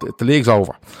 The league's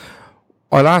over.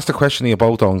 I'll ask the question to you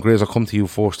both, and Grace, I'll come to you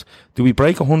first. Do we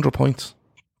break 100 points?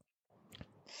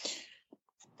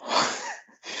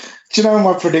 Do you know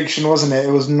my prediction, wasn't it?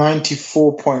 It was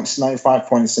 94 points, 95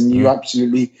 points, and you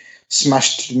absolutely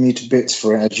smashed me to bits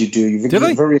for it, as you do.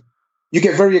 You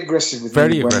get very aggressive with me.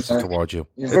 Very aggressive towards you.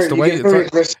 It's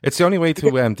the only way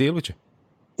to deal with you.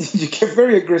 You get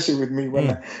very aggressive with me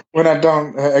when I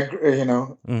don't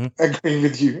agree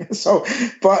with you. So,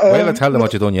 but I tell them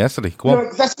what you done yesterday. Go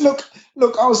on.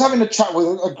 Look. I was having a chat with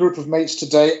a group of mates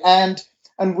today, and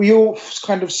we all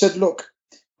kind of said, look,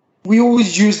 we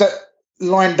always use that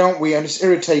line, don't we? And it's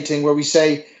irritating where we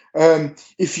say,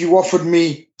 if you offered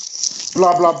me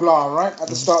blah blah blah, right at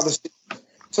the start of the season.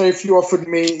 So if you offered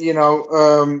me,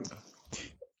 the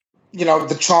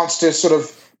chance to sort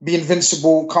of be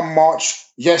invincible come March,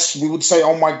 yes, we would say,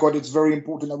 oh my God, it's very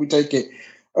important that we take it.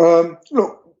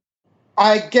 Look,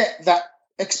 I get that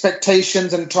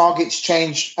expectations and targets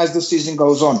change as the season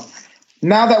goes on.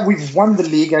 Now that we've won the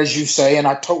league, as you say, and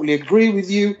I totally agree with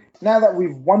you, now that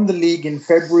we've won the league in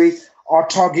February, our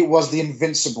target was the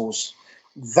Invincibles.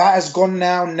 That has gone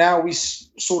now. Now we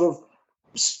sort of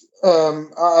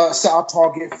set our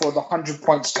target for the 100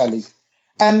 points tally,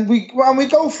 and we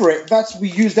go for it.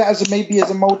 We use that as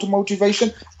a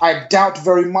motivation. I doubt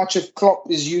very much if Klopp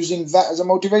is using that as a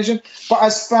motivation. But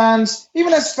as fans, we've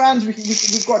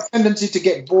got a tendency to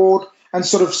get bored and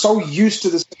sort of so used to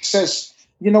the success.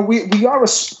 We are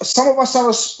some of us are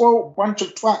a spoiled bunch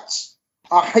of twats,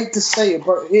 I hate to say it,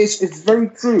 but it's very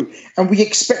true. And we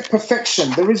expect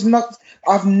perfection.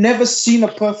 I've never seen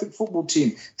a perfect football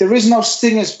team. There is no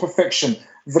thing as perfection.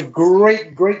 The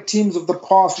great teams of the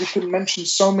past, we could mention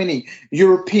so many,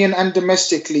 European and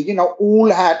domestically,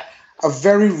 all had a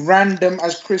very random,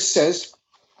 as Chris says,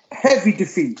 heavy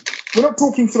defeat. We're not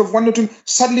talking sort of 1-2.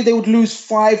 Suddenly they would lose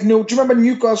 5-0. Do you remember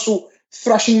Newcastle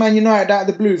thrashing Man United out of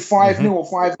the blue, 5-0 or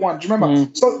 5-1? Do you remember?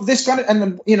 So this kind of, and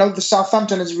then, the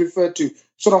Southampton as referred to.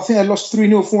 So I think they lost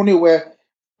 3-0, 4-0, where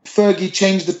Fergie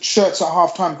changed the shirts at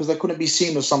half time because they couldn't be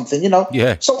seen or something,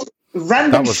 Yeah. So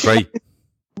random that was great.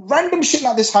 Random shit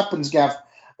like this happens, Gav.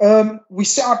 We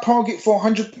set our target for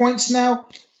 100 points now.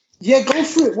 Yeah, go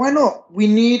for it. Why not?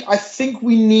 I think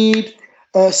we need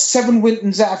 7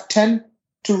 wins out of 10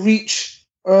 to reach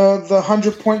the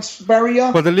 100 points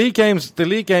barrier. Well, the league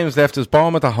games left is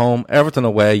Bournemouth at home, Everton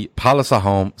away, Palace at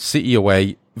home, City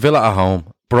away, Villa at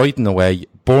home, Brighton away,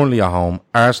 Burnley at home,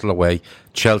 Arsenal away,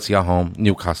 Chelsea at home,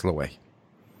 Newcastle away.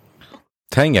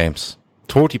 10 games,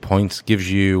 30 points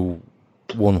gives you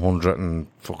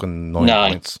 109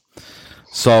 points.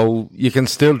 So you can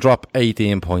still drop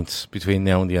 18 points between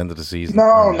now and the end of the season.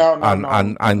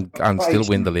 And still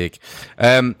win the league.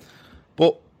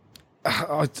 But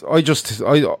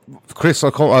Chris,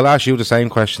 I'll ask you the same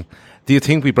question. Do you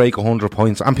think we break 100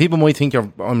 points? And people might think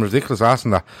I'm ridiculous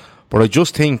asking that, but I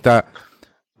just think that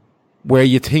where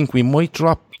you think we might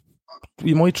drop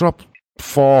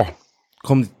 4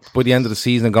 come by the end of the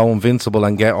season and go invincible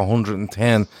and get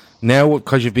 110. Now,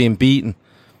 because you've been beaten,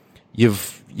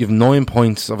 you've 9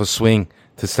 points of a swing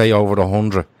to stay over the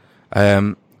 100.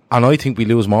 And I think we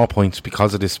lose more points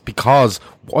because of this, because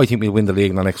I think we'll win the league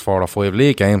in the next 4 or 5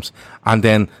 league games, and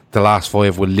then the last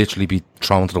 5 will literally be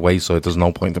thrown to the wayside. There's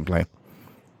no point in playing.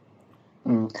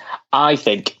 I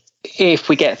think if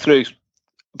we get through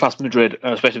past Madrid,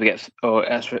 especially if we get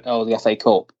the FA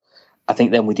Cup, I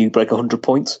think then we do break 100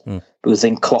 points, because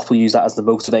then Klopp will use that as the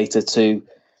motivator to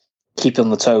keep it on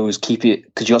the toes, keep it,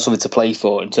 because you've got something to play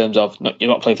for in terms of, you're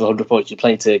not playing for 100 points, you're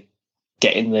playing to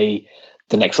get in the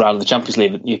next round of the Champions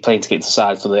League, you're playing to get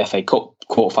inside for the FA Cup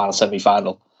quarter-final,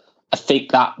 semi-final. I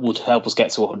think that would help us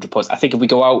get to 100 points. I think if we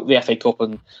go out the FA Cup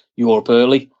and Europe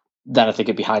early, then I think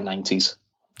it'd be high 90s.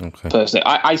 Okay. Personally,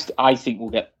 I think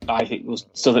we'll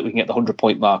still think we can get the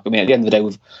 100-point mark. I mean, at the end of the day,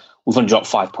 we've only dropped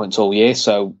 5 points all year,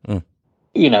 so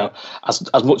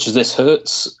as much as this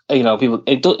hurts, people,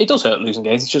 it does hurt losing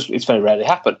games. It's very rarely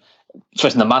happen,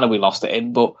 especially in the manner we lost it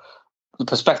in. But the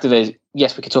perspective is,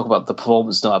 yes, we can talk about the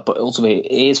performance now, but ultimately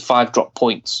it is 5 drop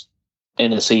points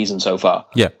in a season so far,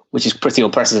 which is pretty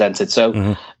unprecedented.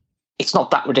 So it's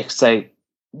not that ridiculous to say,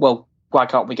 well, why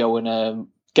can't we go and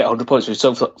get 100 points? We've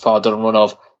so far done a run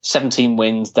of 17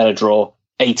 wins, then a draw,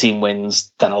 18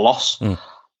 wins, then a loss.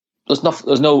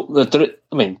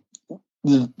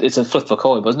 It's a flip of a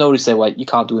coin, but there's no reason to say, well, you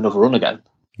can't do another run again.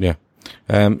 Yeah.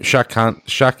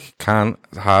 Shaq Khan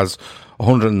has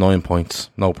 109 points,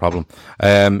 no problem.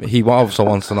 He also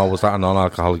wants to know, was that a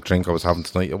non-alcoholic drink I was having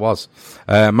tonight? It was.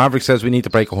 Maverick says we need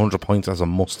to break 100 points as a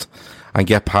must and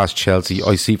get past Chelsea.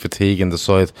 I see fatigue in the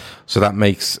side, so that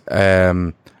makes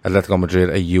Atletico Madrid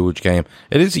a huge game.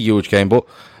 It is a huge game, but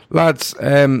lads,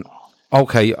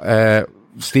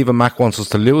 Stephen Mack wants us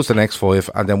to lose the next 5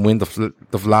 and then win the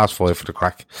last 5 for the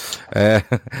crack.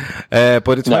 By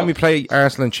the time we play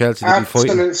Arsenal and Chelsea, they'll be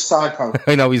fighting. Absolute psycho.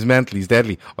 I know, he's mental, he's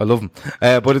deadly. I love him.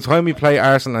 By the time we play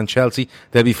Arsenal and Chelsea,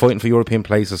 they'll be fighting for European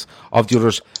places. Of the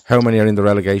others, how many are in the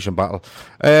relegation battle?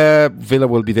 Villa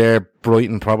will be there,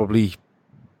 Brighton probably,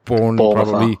 Bournemouth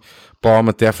probably,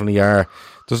 Bournemouth definitely are.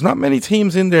 There's not many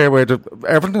teams in there where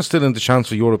Everton is still in the chance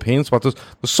for European spot. There's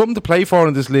something to play for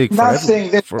in this league. Nothing.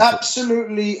 There's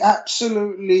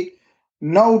absolutely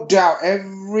no doubt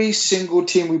every single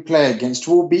team we play against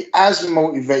will be as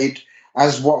motivated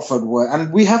as Watford were.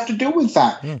 And we have to deal with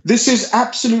that. This is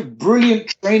absolute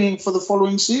brilliant training for the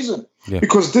following season.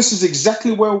 Because this is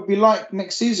exactly where we'll be like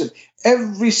next season.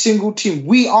 Every single team.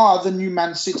 We are the new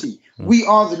Man City. We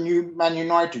are the new Man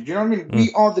United. You know what I mean?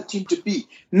 We are the team to beat.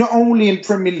 Not only in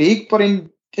Premier League, but in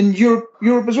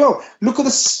Europe as well. Look at the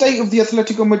state of the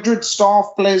Atletico Madrid staff,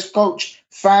 players, coach,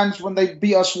 fans when they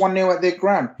beat us 1-0 at their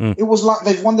ground. It was like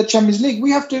they've won the Champions League.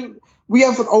 We have to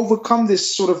overcome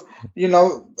this sort of,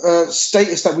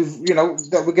 status that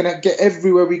that we're going to get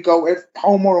everywhere we go,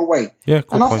 home or away. Yeah,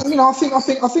 and I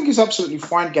think it's absolutely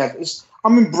fine, Gav.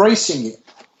 I'm embracing it.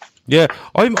 Yeah,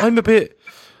 I'm a bit.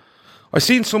 I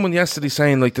seen someone yesterday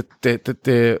saying like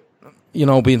the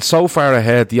being so far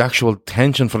ahead, the actual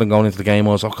tension for them going into the game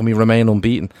was, can we remain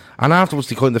unbeaten? And afterwards,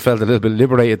 they kind of felt a little bit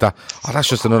liberated that, that's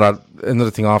just another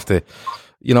thing off the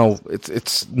you know,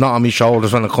 it's not on my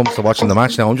shoulders when it comes to watching the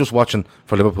match now. I'm just watching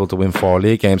for Liverpool to win 4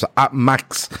 league games at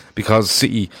max, because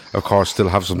City, of course, still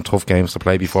have some tough games to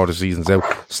play before the season's out,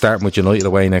 starting with United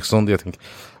away next Sunday, I think.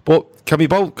 But can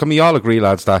we all agree,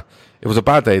 lads, that it was a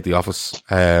bad day at the office?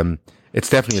 It's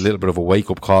definitely a little bit of a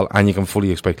wake-up call, and you can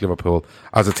fully expect Liverpool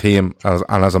as a team and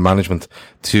as a management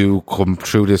to come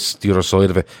through the other side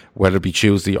of it, whether it be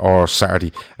Tuesday or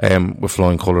Saturday, with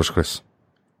flying colours, Chris.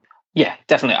 Yeah,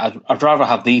 definitely. I'd rather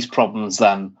have these problems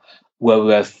than where we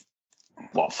were,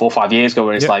 4 or 5 years ago,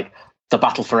 where it's like the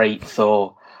battle for 8th,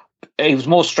 or it was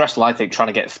more stressful, I think, trying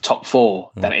to get top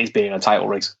 4 than it is being a title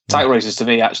race. Title races, to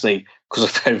me, actually, because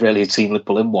I've very rarely seen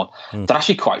Liverpool in one, they're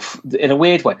actually quite, in a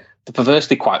weird way, they're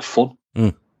perversely quite fun.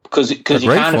 Because you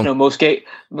kind of know most games,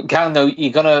 you're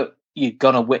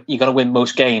gonna win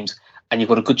most games, and you've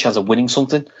got a good chance of winning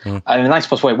something. And in a nice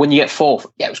possible way, when you get 4th,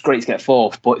 yeah, it was great to get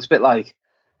 4th, but it's a bit like,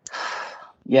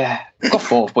 yeah, you got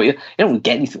 4th, but you don't really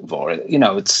get anything for it. You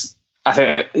know,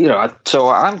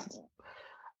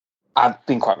 I've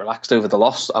been quite relaxed over the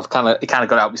loss. It kind of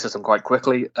got out of my system quite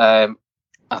quickly. I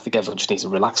think everyone just needs to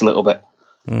relax a little bit.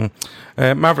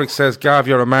 Maverick says, Gav,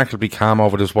 you're remarkably calm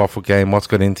over this Watford game. What's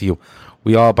got into you?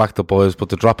 We all backed the boys, but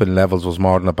the drop in levels was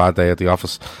more than a bad day at the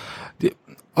office.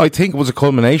 I think it was a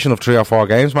culmination of 3 or 4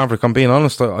 games, Maverick. I'm being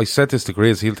honest. I said this to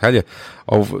Grizz, he'll tell you,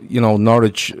 of, you know,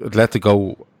 Norwich,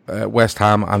 Atletico, West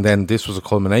Ham, and then this was a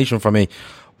culmination for me.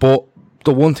 But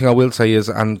the one thing I will say is,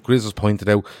 and Grizz has pointed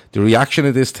out, the reaction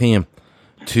of this team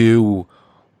to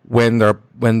when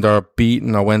they're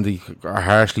beaten or when they are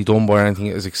harshly done by anything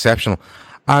is exceptional.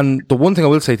 And the one thing I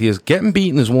will say to you is, getting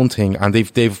beaten is one thing, and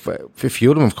they've a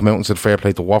few of them have come out and said fair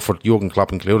play to Watford, Jurgen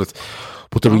Klopp included.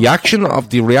 But the reaction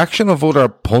of other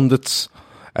pundits,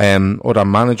 other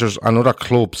managers and other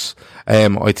clubs,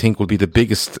 I think will be the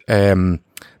biggest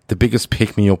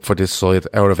pick me up for this side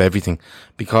out of everything.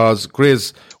 Because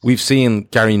Grizz, we've seen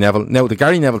Gary Neville. Now the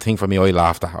Gary Neville thing for me, I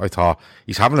laughed at. I thought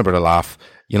he's having a bit of laugh.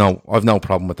 You know, I've no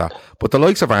problem with that. But the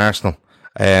likes of Arsenal,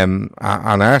 and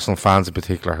Arsenal fans in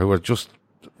particular, who are just,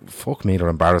 fuck me, they're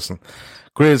embarrassing.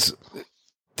 Grizz,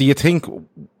 do you think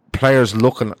players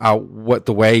looking at what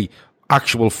the way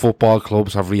actual football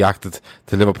clubs have reacted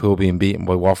to Liverpool being beaten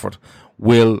by Watford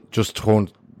will just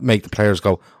make the players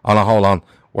go, oh no, hold on,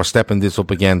 we're stepping this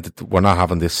up again, we're not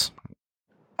having this?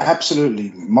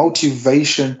 Absolutely.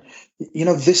 Motivation. You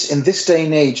know, in this day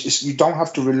and age, you don't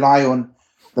have to rely on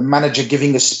the manager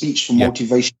giving a speech for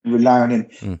motivation, rely on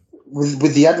him.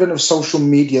 With the advent of social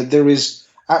media, there is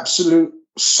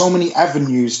so many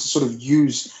avenues to sort of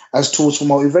use as tools for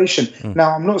motivation.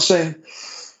 Now, I'm not saying,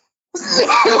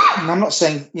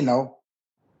 you know,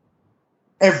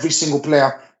 every single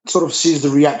player sort of sees the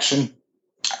reaction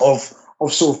of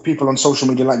sort of people on social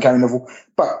media like Gary Neville.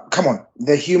 But come on,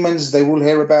 they're humans. They will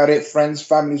hear about it. Friends,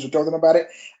 families will tell them about it,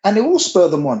 and it will spur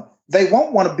them on. They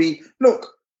won't want to be.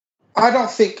 Look, I don't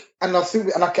think, and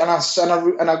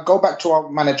I go back to our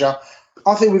manager.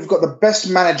 I think we've got the best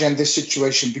manager in this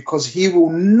situation, because he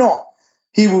will not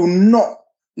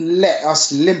let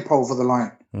us limp over the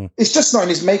line. It's just not in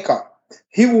his makeup.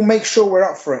 He will make sure we're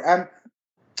up for it. And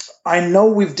I know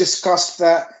we've discussed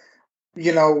that,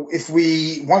 you know,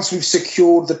 once we've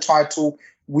secured the title,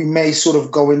 we may sort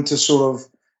of go into sort of,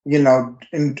 you know,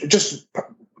 in just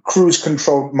cruise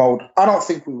control mode. I don't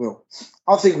think we will.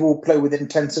 I think we'll play with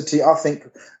intensity. I think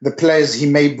the players he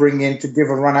may bring in to give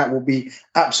a run at will be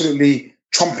absolutely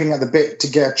chomping at the bit to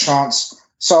get a chance.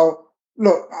 So,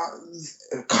 look,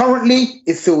 currently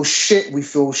it feels shit. We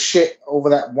feel shit over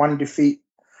that one defeat.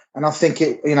 And I think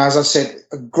it, you know, as I said,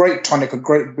 a great tonic, a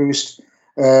great boost.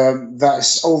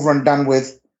 That's over and done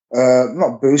with.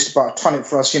 Not boost, but a tonic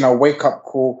for us, you know, wake up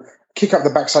call, kick up the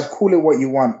backside, call it what you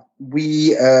want.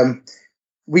 We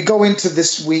go into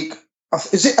this week.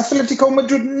 Is it Atletico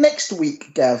Madrid next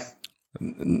week, Gav?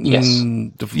 Yes.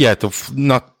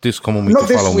 Not this coming week. Not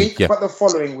this week, but the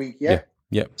following week. Yeah.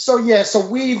 So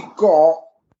we've got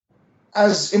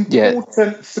as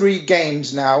important 3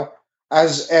 games now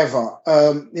as ever.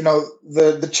 You know,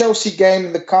 the Chelsea game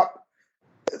in the cup.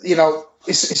 You know,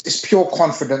 it's pure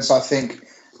confidence. I think.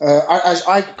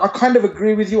 I kind of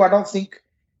agree with you. I don't think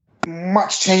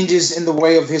much changes in the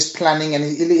way of his planning, and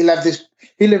he'll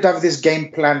have this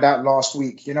game planned out last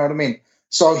week. You know what I mean?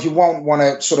 So he won't want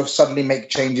to sort of suddenly make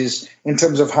changes in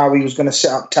terms of how he was going to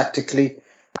set up tactically.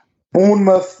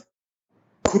 Bournemouth,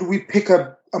 could we pick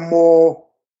a more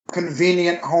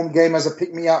convenient home game as a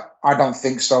pick-me-up? I don't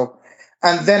think so.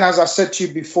 And then, as I said to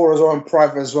you before as well in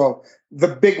private as well, the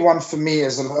big one for me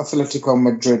is Atletico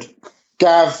Madrid.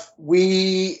 Gav,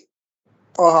 we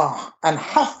are and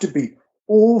have to be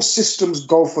all systems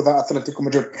go for that Atletico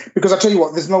Madrid. Because I tell you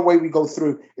what, there's no way we go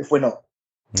through if we're not.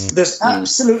 There's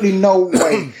absolutely no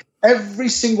way. Every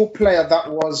single player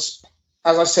that was,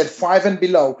 as I said, 5 and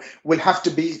below will have to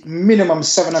be minimum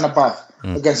 7 and above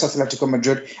against Atletico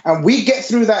Madrid. And we get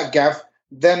through that, Gav,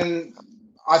 then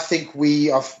I think we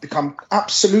have become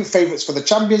absolute favourites for the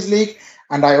Champions League.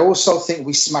 And I also think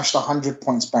we smashed 100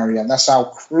 points barrier. And that's how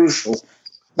crucial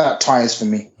that tie is for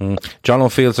me. John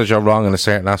feels that you're wrong in a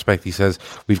certain aspect. He says,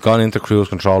 we've gone into cruise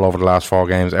control over the last 4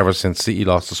 games. Ever since City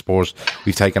lost to Spurs,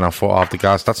 we've taken our foot off the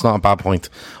gas. That's not a bad point.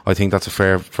 I think that's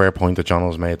a fair point that John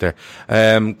has made there.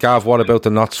 Gav, what about the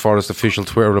Notts Forest official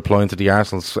Twitter replying to the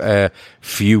Arsenal's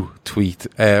few tweet?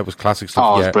 It was classic stuff.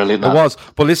 Oh, it was brilliant. It was.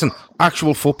 But listen,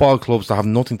 actual football clubs that have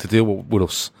nothing to do with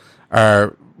us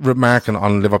are remarking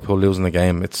on Liverpool losing the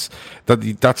game. That's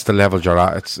the level you're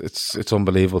at. It's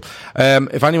unbelievable.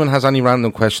 If anyone has any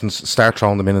random questions, start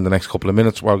throwing them in the next couple of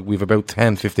minutes. We've about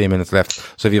 10-15 minutes left,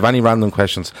 so if you have any random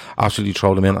questions, absolutely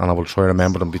throw them in and I will try to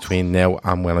remember them between now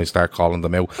and when I start calling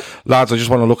them out. Lads, I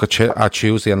just want to look at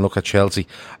Tuesday and look at Chelsea.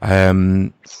 I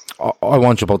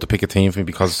want you both to pick a team for me,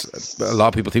 because a lot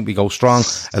of people think we go strong,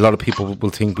 a lot of people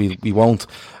will think we won't.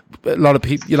 A lot of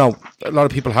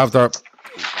people have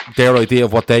their idea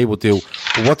of what they would do.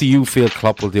 But what do you feel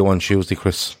Klopp will do on Tuesday,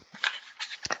 Chris?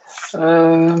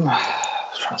 I'm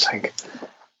trying to think.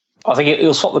 I think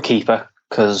he'll swap the keeper,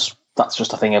 because that's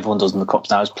just a thing everyone does in the Cups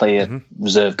now, is play a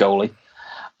reserve goalie.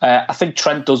 I think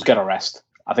Trent does get a rest.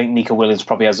 I think Nico Williams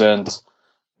probably has earned,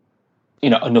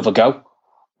 another go.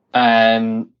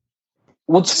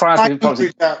 Would surprise me.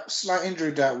 Slight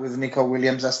injury doubt with Nico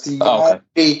Williams. That's the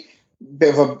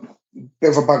bit of a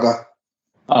bugger.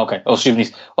 Okay.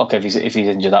 If he's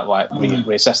injured, that might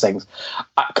reassess things.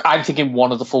 I'm thinking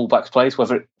one of the fullbacks plays,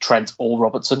 whether it's Trent or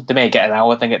Robertson. They may get an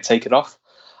hour, then get taken off.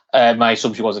 My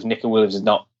assumption was if Nico Williams is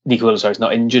not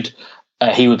injured,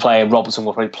 he would play, and Robertson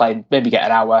will probably play, maybe get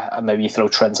an hour, and maybe you throw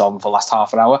Trent on for the last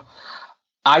half an hour.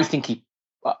 I think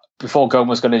before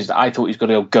Gomez got injured, I thought he was going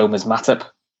to go Gomez-Matip.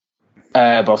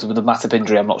 But obviously with the Matip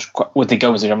injury, I'm not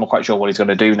quite sure what he's going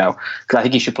to do now, because I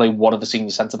think he should play one of the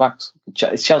senior centre backs.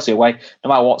 It's Chelsea away, no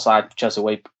matter what side Chelsea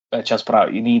away, Chelsea put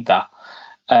out, you need that.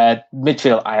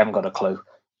 Midfield, I haven't got a clue.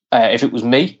 If it was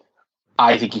me,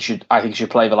 I think he should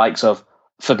play the likes of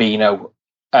Fabinho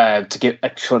to get.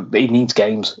 He needs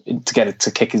games to get it to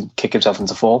kick himself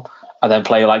into form, and then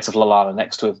play the likes of Lallana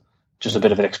next to him, just a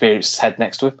bit of an experienced head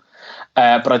next to him.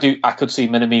 But I could see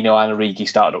Minamino and Origi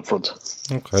started up front.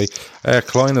 Okay.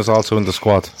 Klein is also in the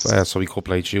squad, so he could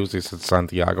play Tuesday at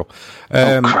Santiago.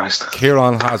 Christ.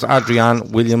 Kieran has Adrian,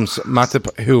 Williams,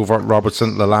 Matip, Hoover,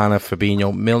 Robertson, Lallana,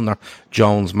 Fabinho, Milner,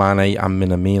 Jones, Mane and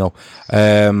Minamino.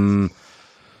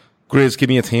 Grizz, give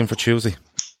me a team for Tuesday.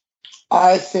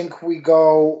 I think we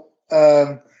go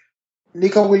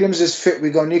Nico Williams is fit. We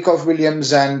go Nico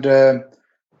Williams and the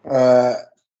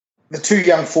 2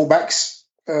 young fullbacks.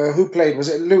 Who played? Was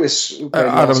it Lewis? Who played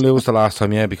Adam Lewis the last time,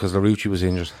 because Larouci was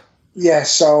injured. Yeah,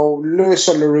 so Lewis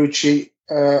or Larouci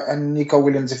and Nico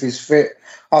Williams if he's fit.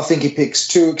 I think he picks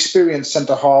 2 experienced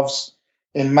centre-halves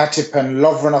in Matip and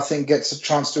Lovren. I think gets a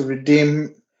chance to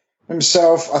redeem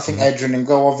himself. I think Adrian and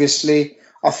go, obviously.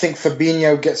 I think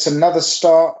Fabinho gets another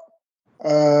start.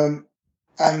 And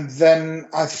then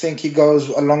I think he goes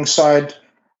alongside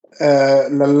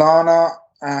Lallana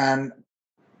and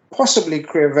possibly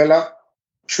Chirivella,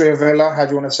 how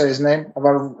do you want to say his name?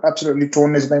 I've absolutely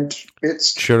torn his name to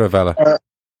bits. Chirivella.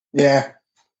 Yeah,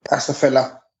 that's the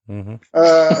fella.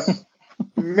 Minamino,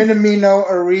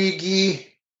 Origi,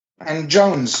 and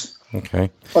Jones.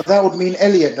 Okay. But that would mean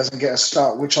Elliott doesn't get a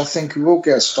start, which I think he will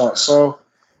get a start. So,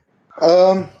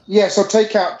 so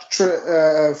take out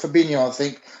Fabinho,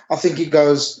 I think he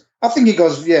goes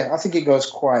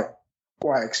quite,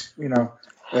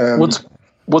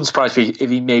 Wouldn't surprise me if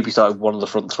he maybe started one of the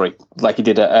front 3, like he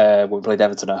did when we played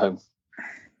Everton at home.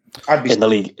 In the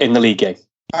league game.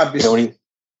 I'd be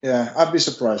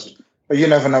surprised, but you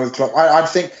never know with Klopp. I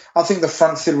think the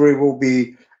front 3 will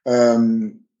be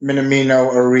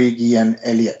Minamino, Origi, and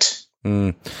Elliott.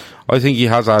 I think he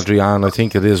has Adrian. I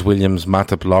think it is Williams,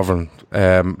 Matip, Lovren,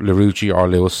 Larouci or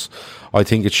Lewis. I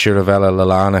think it's Chirivella,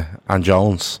 Lallana, and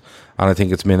Jones, and I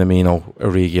think it's Minamino,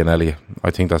 Origi, and Elliott.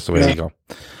 I think that's the way to go.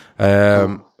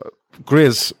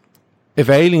 Grizz, if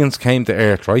aliens came to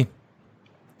Earth, right,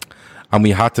 and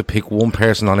we had to pick one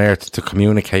person on Earth to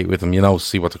communicate with them,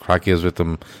 see what the crack is with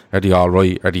them, are they all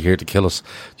right, are they here to kill us,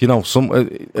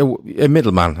 a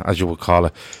middleman, as you would call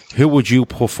it, who would you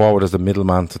put forward as the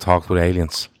middleman to talk with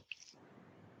aliens?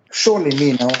 Surely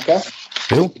me, no, okay?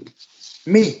 Who?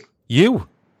 Me. You?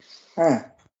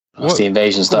 That's the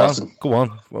invasion starting. Go on.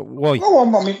 Why? No,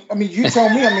 I mean, you tell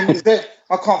me. I mean,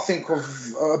 I can't think of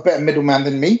a better middleman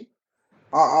than me.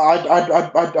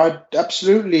 I'd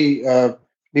absolutely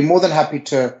be more than happy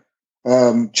to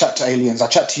chat to aliens. I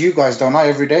chat to you guys, don't I,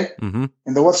 every day in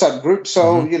the WhatsApp group?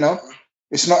 So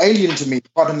it's not alien to me.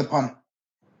 Pardon the pun.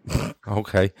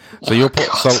 Okay, so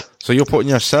you're putting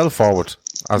yourself forward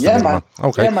as the middleman. Man.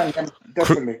 Okay, Yeah, man,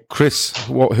 definitely. Chris,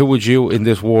 who would you in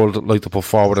this world like to put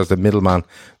forward as the middleman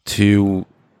to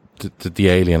the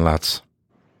alien lads?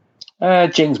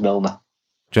 James Milner.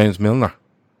 James Milner.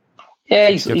 Yeah,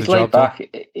 he's laid back.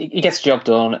 He gets the job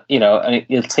done, and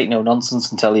he'll take no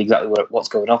nonsense and tell you exactly what's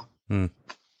going on.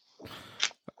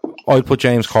 I'd put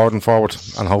James Corden forward,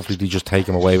 and hopefully they just take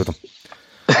him away with him.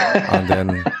 And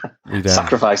then we'd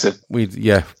sacrifice him.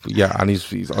 And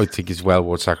he's I think he's well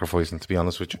worth sacrificing, to be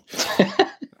honest with you.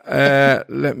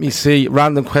 Let me see.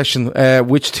 Random question.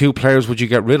 Which 2 players would you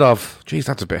get rid of? Jeez,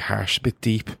 that's a bit harsh, a bit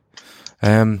deep.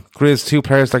 Grizz, 2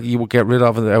 players that you would get rid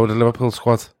of out of the Liverpool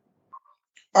squad.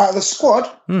 The squad?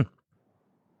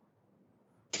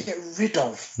 Get rid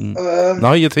of?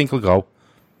 No, you think will go?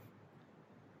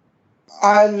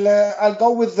 I'll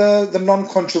go with the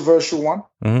non-controversial one,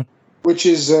 which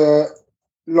is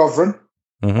Lovren.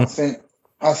 I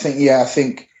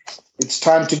think it's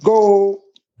time to go.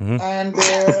 And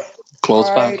close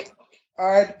back.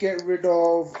 I'd get rid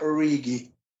of Origi.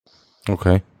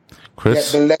 Okay,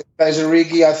 Chris. Yeah, the left guys,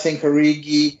 Origi. I think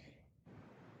Origi.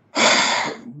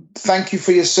 Thank you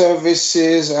for your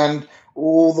services and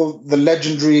all the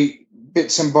legendary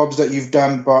bits and bobs that you've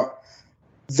done, but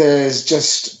there's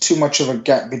just too much of a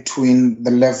gap between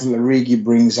the level Origi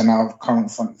brings and our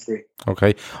current front three.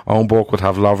 Okay, Owen Burke would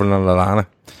have Lovren and Lallana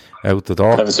out the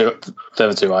door. They're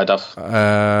the 2 I'd have.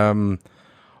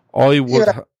 I would.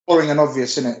 Yeah, boring and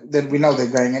obvious, isn't it? Then we know they're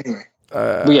going anyway.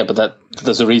 But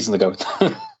there's a reason to go.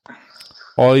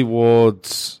 I would.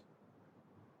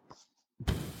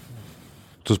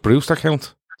 Does Brewster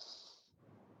count?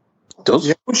 Does?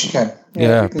 Yeah, of course you can.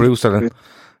 Yeah, Brewster.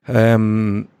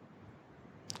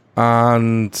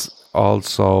 And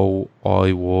also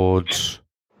I would.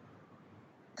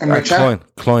 Emre Can?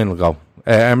 Klein will go.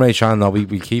 Emre Can, no,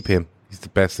 we keep him. He's the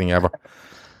best thing ever.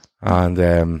 And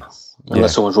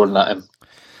unless someone's running at him.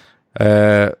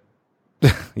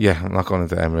 I'm not going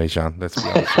into Emre Can. Let's be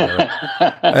honest.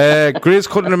 Grizz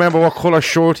couldn't remember what colour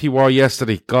shirt he wore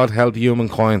yesterday. God help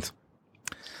humankind.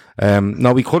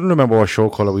 No, we couldn't remember what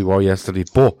shirt colour we wore yesterday,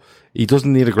 but he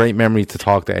doesn't need a great memory to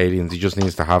talk to aliens. He just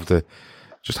needs to have the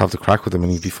crack with them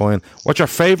and he'd be fine. What's your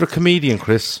favourite comedian,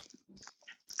 Chris?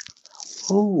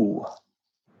 Ooh.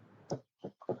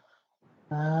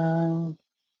 I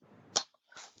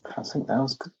think that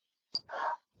was good.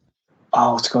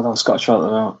 Oh, what's going on? Scottish right at the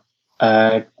moment.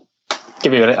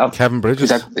 Give me a minute. Kevin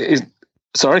Bridges.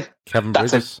 Sorry? Kevin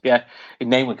Bridges. Yeah, his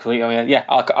name was complete. I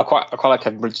quite like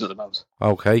Kevin Bridges at the moment.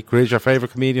 Okay, Grizz, your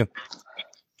favourite comedian?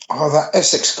 Oh, that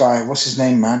Essex guy. What's his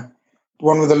name, man? The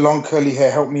one with the long curly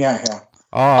hair. Help me out here.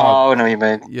 Oh, I know what you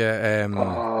mean. Yeah.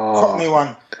 Cockney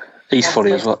one. He's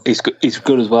funny as well. He's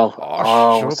good as well.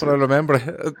 Shut up, I remember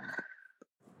it.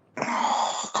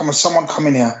 Come on, someone come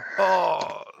in here.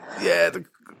 Oh, yeah.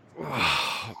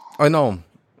 I know him.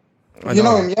 You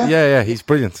know him, yeah? Yeah, he's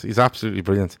brilliant. He's absolutely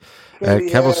brilliant.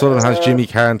 Kevin Sullivan has Jimmy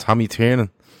Carr and Tommy Tiernan.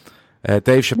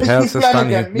 Dave Chappelle says standing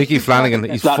here. Mickey Flanagan.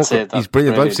 He's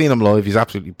brilliant. I've seen him live. He's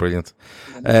absolutely brilliant.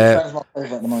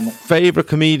 Favourite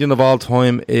comedian of all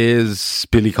time is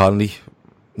Billy Connolly.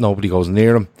 Nobody goes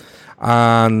near him.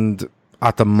 And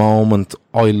at the moment,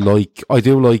 I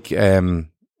do like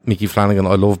Mickey Flanagan.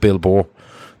 I love Bill Burr,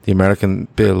 the American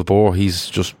Bill Burr. He's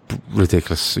just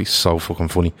ridiculous. He's so fucking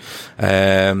funny.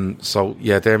 So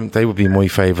yeah, they would be my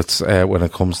favourites when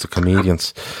it comes to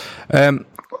comedians.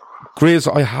 Grizz,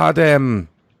 I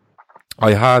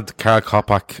had Karl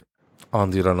Kopak on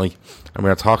the other night, and we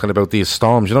were talking about these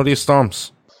storms. You know these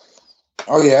storms?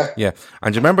 Oh yeah, yeah.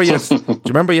 And do you remember? Do you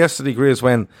remember yesterday, Grizz,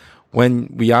 when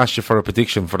we asked you for a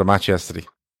prediction for the match yesterday?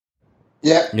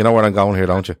 Yeah. You know where I'm going here,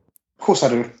 don't you? Of course I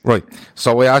do. Right.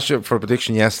 So we asked you for a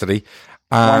prediction yesterday,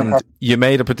 and you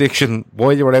made a prediction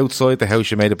while you were outside the house.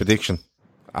 You made a prediction.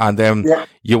 And then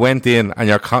you went in, and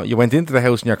you went into the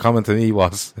house, and your comment to me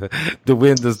was, "The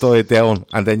wind has died down,"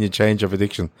 and then you changed your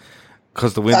prediction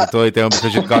because the wind had died down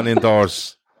because you'd gone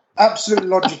indoors. Absolutely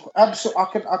logical. Absolutely,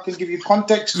 I can give you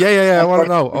context. Yeah. I want to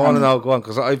know. Go on,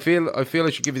 because I feel I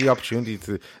should give you the opportunity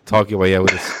to talk your way out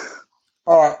of this.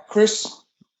 All right, Chris,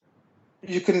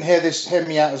 you can hear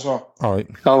me out as well. All right.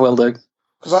 Oh, well done.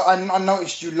 Because I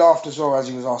noticed you laughed as well as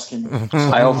he was asking me.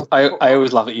 I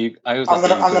always laugh at you. I'm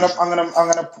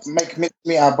gonna make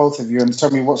meet out both of you and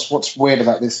tell me what's weird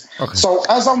about this. Okay. So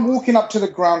as I'm walking up to the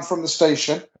ground from the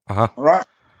station, right,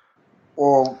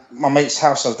 or my mate's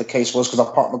house, as the case was, because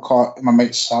I parked my car in my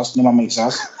mate's house, near my mate's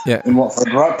house, in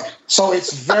Watford, right. So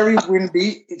it's very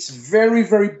windy. It's very,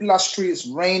 very blustery. It's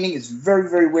raining. It's very,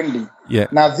 very windy. Yeah.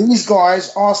 Now these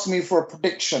guys asked me for a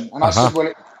prediction, and I said,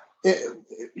 well,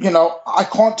 I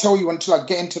can't tell you until I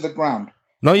get into the ground.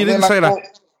 No, you didn't say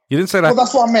that. You didn't say that. Well,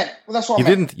 that's what I meant. You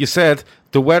didn't. You said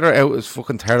the weather out is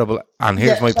fucking terrible, and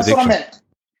here's my prediction. That's what I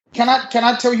meant. Can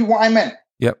I tell you what I meant?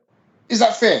 Yep. Is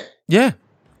that fair? Yeah.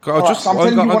 I'm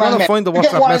going to find the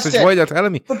WhatsApp message while you're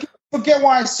telling me. Forget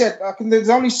what I said. There's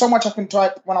only so much I can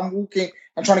type when I'm walking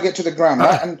and trying to get to the ground,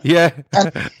 right?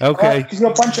 Okay. Because you're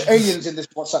a bunch of aliens in this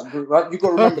WhatsApp group, right? You've got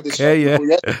to remember this.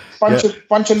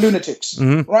 Bunch of lunatics,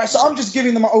 right? So I'm just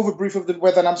giving them an overbrief of the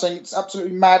weather, and I'm saying it's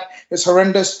absolutely mad. It's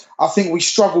horrendous. I think we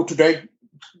struggle today.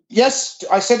 Yes,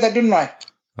 I said that, didn't I?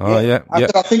 I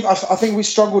said I think we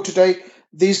struggle today.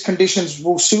 These conditions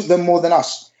will suit them more than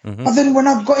us. And then when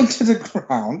I got into the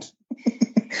ground,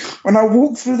 when I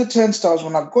walked through the turnstiles,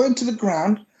 when I got into the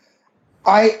ground,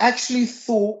 I actually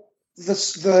thought the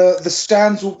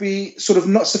stands will be sort of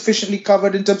not sufficiently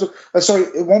covered in terms of,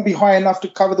 it won't be high enough to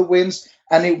cover the winds,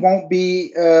 and it won't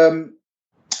be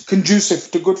conducive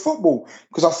to good football,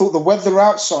 because I thought the weather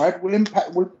outside will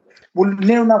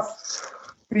near enough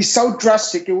be so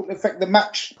drastic it will affect the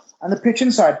match and the pitch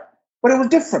inside. But it was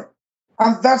different.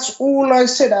 And that's all I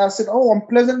said. I said, I'm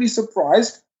pleasantly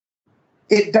surprised.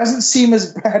 It doesn't seem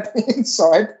as bad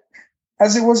inside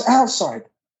as it was outside.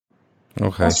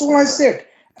 Okay. That's all I said.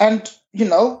 And,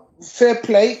 fair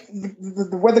play.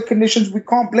 The weather conditions, we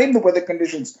can't blame the weather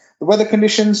conditions. The weather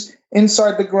conditions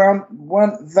inside the ground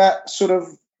weren't that sort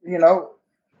of,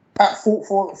 at fault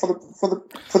for the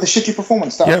shitty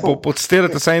performance. But still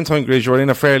at the same time, Grizz, you're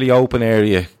in a fairly open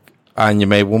area. And you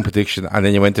made one prediction, and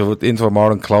then you went into a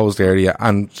more enclosed area,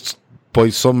 and by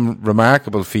some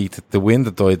remarkable feat, the wind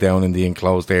had died down in the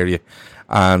enclosed area.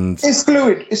 And it's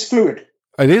fluid. It is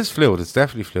fluid. It's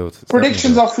definitely fluid.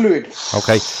 Predictions are fluid.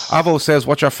 Okay. Avo says,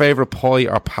 what's your favourite pie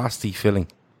or pasty filling?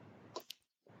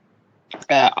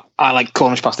 I like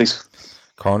Cornish pasties.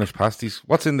 Cornish pasties.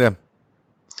 What's in them?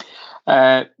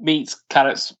 Meat,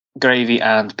 carrots, gravy,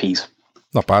 and peas.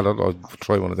 Not bad. I'll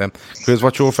try one of them. Chris,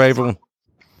 what's your favourite one?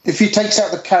 If he takes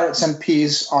out the carrots and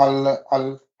peas,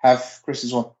 I'll have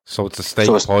Chris's one. So it's a steak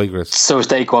pie, Chris. So a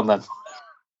steak one then.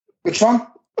 Which one?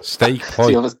 Steak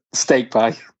pie. Steak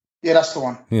pie. Yeah, that's the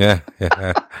one. Yeah.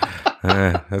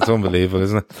 That's unbelievable,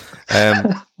 isn't it?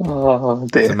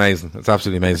 It's amazing. It's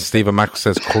absolutely amazing. Stephen Mack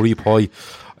says curry pie.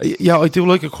 Yeah, I do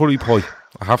like a curry pie,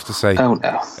 I have to say. Oh,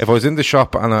 no. If I was in the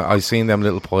shop and I seen them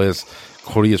little pies,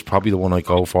 curry is probably the one I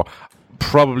go for.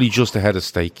 Probably just ahead of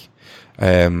steak.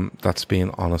 That's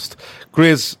being honest.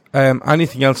 Grizz,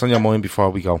 anything else on your mind before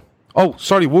we go? Oh,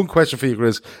 sorry, one question for you,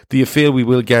 Grizz. Do you feel we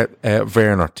will get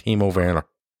Timo Werner?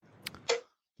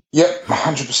 Yep,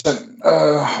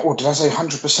 100%. Or did I say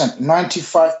 100%?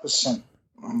 95%.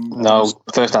 No,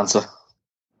 first answer.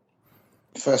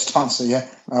 First answer, yeah.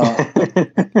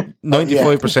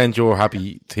 95% you're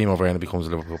happy Timo Werner becomes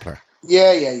a Liverpool player?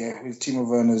 Yeah. Timo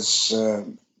Werner's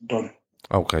done.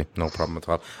 Okay, no problem at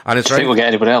all. And it's do you think we'll get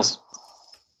anybody else?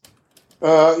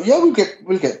 We'll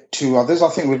get two others. I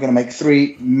think we're going to make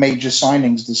 3 major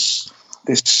signings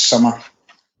this summer.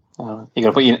 You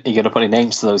got to put any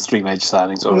names to those 3 major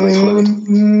signings, or are they fluid?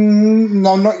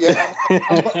 No, not yet.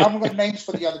 I haven't got names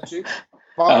for the other 2.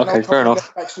 But okay, fair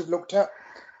enough. We've looked at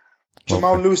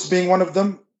Jamal Lewis being one of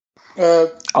them.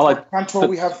 Cantor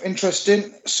we have interest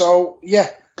in. So yeah.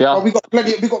 We got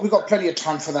plenty of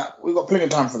time for that.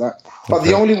 But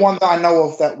the only one that I know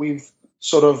of that we've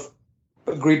sort of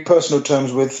agreed personal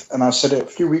terms with, and I said it a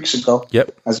few weeks ago.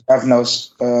 Yep. As Gav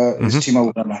knows, is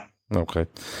Timo Werner. Okay.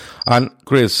 And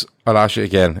Grizz, I'll ask you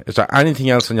again. Is there anything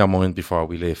else on your mind before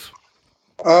we leave?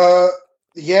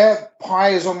 Yeah, pie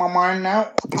is on my mind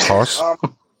now. Of course.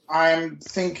 I'm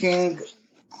thinking.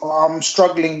 I'm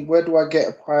struggling. Where do I get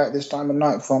a pie at this time of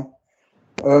night from?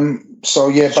 So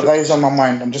yeah, but that is on my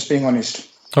mind. I'm just being honest.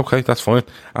 Okay, that's fine.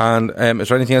 And is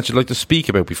there anything else you'd like to speak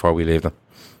about before we leave then?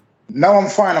 No, I'm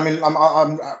fine. I mean,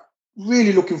 I'm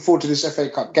really looking forward to this FA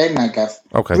Cup game now, Gav.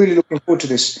 Okay. Really looking forward to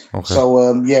this. Okay.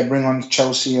 So bring on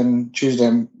Chelsea and Tuesday,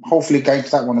 and hopefully going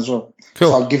to that one as well. Cool.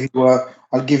 So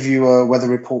I'll give you a weather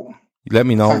report. Let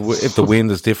me know if the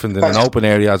wind is different in an open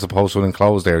area as opposed to an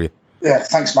enclosed area. Yeah,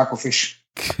 thanks, Michael Fish.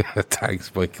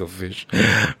 Thanks, Michael Fish.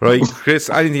 Right, Chris,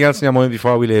 anything else in your mind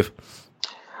before we leave?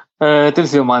 The only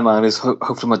thing on my mind is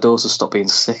hopefully my daughter stop being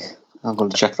sick. I'm going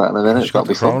to check that in a minute. Has she got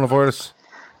the coronavirus?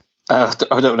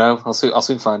 I don't know. I'll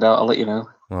soon find out. I'll let you know.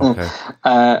 Okay.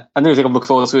 Another thing I'm looking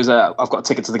forward to is I've got a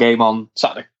ticket to the game on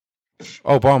Saturday.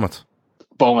 Oh, Bournemouth.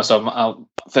 So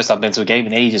first I've been to a game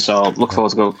in ages, so I'll look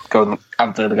forward to going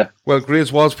and further go. Well,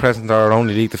 Grizz was present at our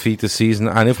only league defeat this season,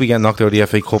 and if we get knocked out of the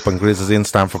FA Cup and Grizz is in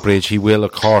Stamford Bridge, he will,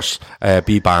 of course,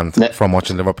 be banned from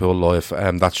watching Liverpool live.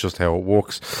 That's just how it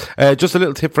works. Just a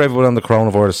little tip for everyone on the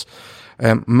coronavirus.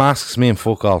 Masks mean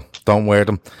fuck all. Don't wear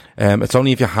them. It's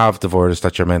only if you have the virus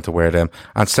that you're meant to wear them.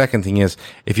 And second thing is,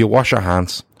 if you wash your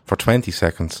hands for 20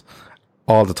 seconds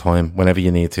all the time, whenever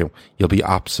you need to, you'll be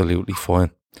absolutely fine.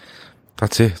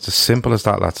 That's it. It's as simple as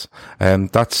that, lads.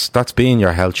 That's been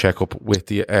your health checkup with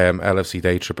the LFC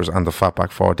Day Trippers and the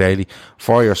Fatback 4 Daily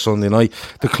for your Sunday night.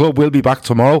 The club will be back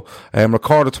tomorrow,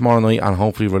 recorded tomorrow night and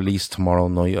hopefully released tomorrow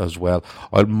night as well.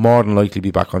 I'll more than likely be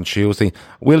back on Tuesday.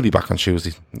 We'll be back on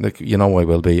Tuesday. You know I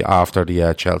will be after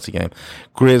the Chelsea game.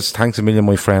 Grizz, thanks a million,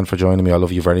 my friend, for joining me. I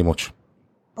love you very much.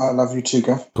 I love you too,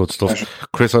 Gav. Good stuff.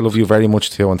 Chris, I love you very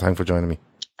much too, and thanks for joining me.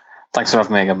 Thanks for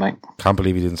having me again, mate. Can't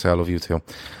believe you didn't say I love you too.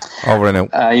 Over and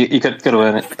out. You could have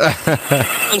earned it.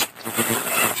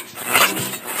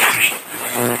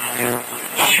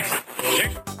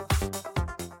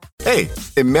 Hey,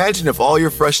 imagine if all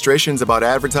your frustrations about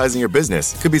advertising your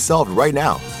business could be solved right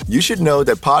now. You should know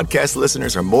that podcast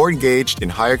listeners are more engaged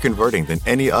and higher converting than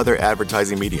any other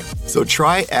advertising medium. So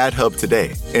try AdHub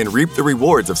today and reap the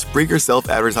rewards of Spreaker's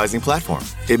self-advertising platform.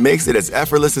 It makes it as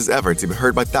effortless as ever to be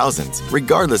heard by thousands,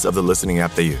 regardless of the listening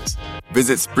app they use.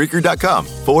 Visit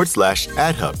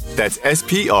Spreaker.com/AdHub. That's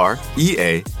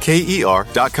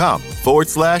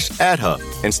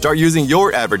SPREAKER.com/AdHub and start using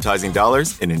your advertising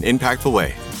dollars in an impactful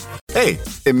way. Hey,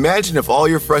 imagine if all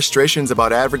your frustrations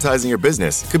about advertising your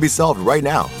business could be solved right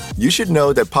now. You should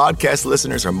know that podcast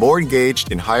listeners are more engaged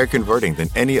and higher converting than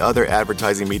any other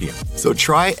advertising medium. So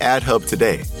try AdHub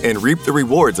today and reap the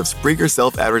rewards of Spreaker's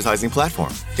self-advertising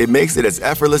platform. It makes it as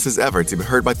effortless as ever to be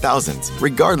heard by thousands,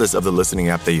 regardless of the listening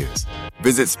app they use.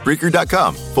 Visit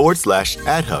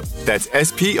Spreaker.com/AdHub. That's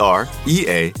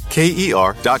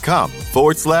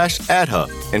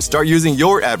SPREAKER.com/AdHub and start using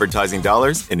your advertising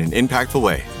dollars in an impactful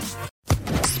way.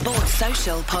 Sports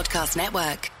Social Podcast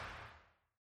Network.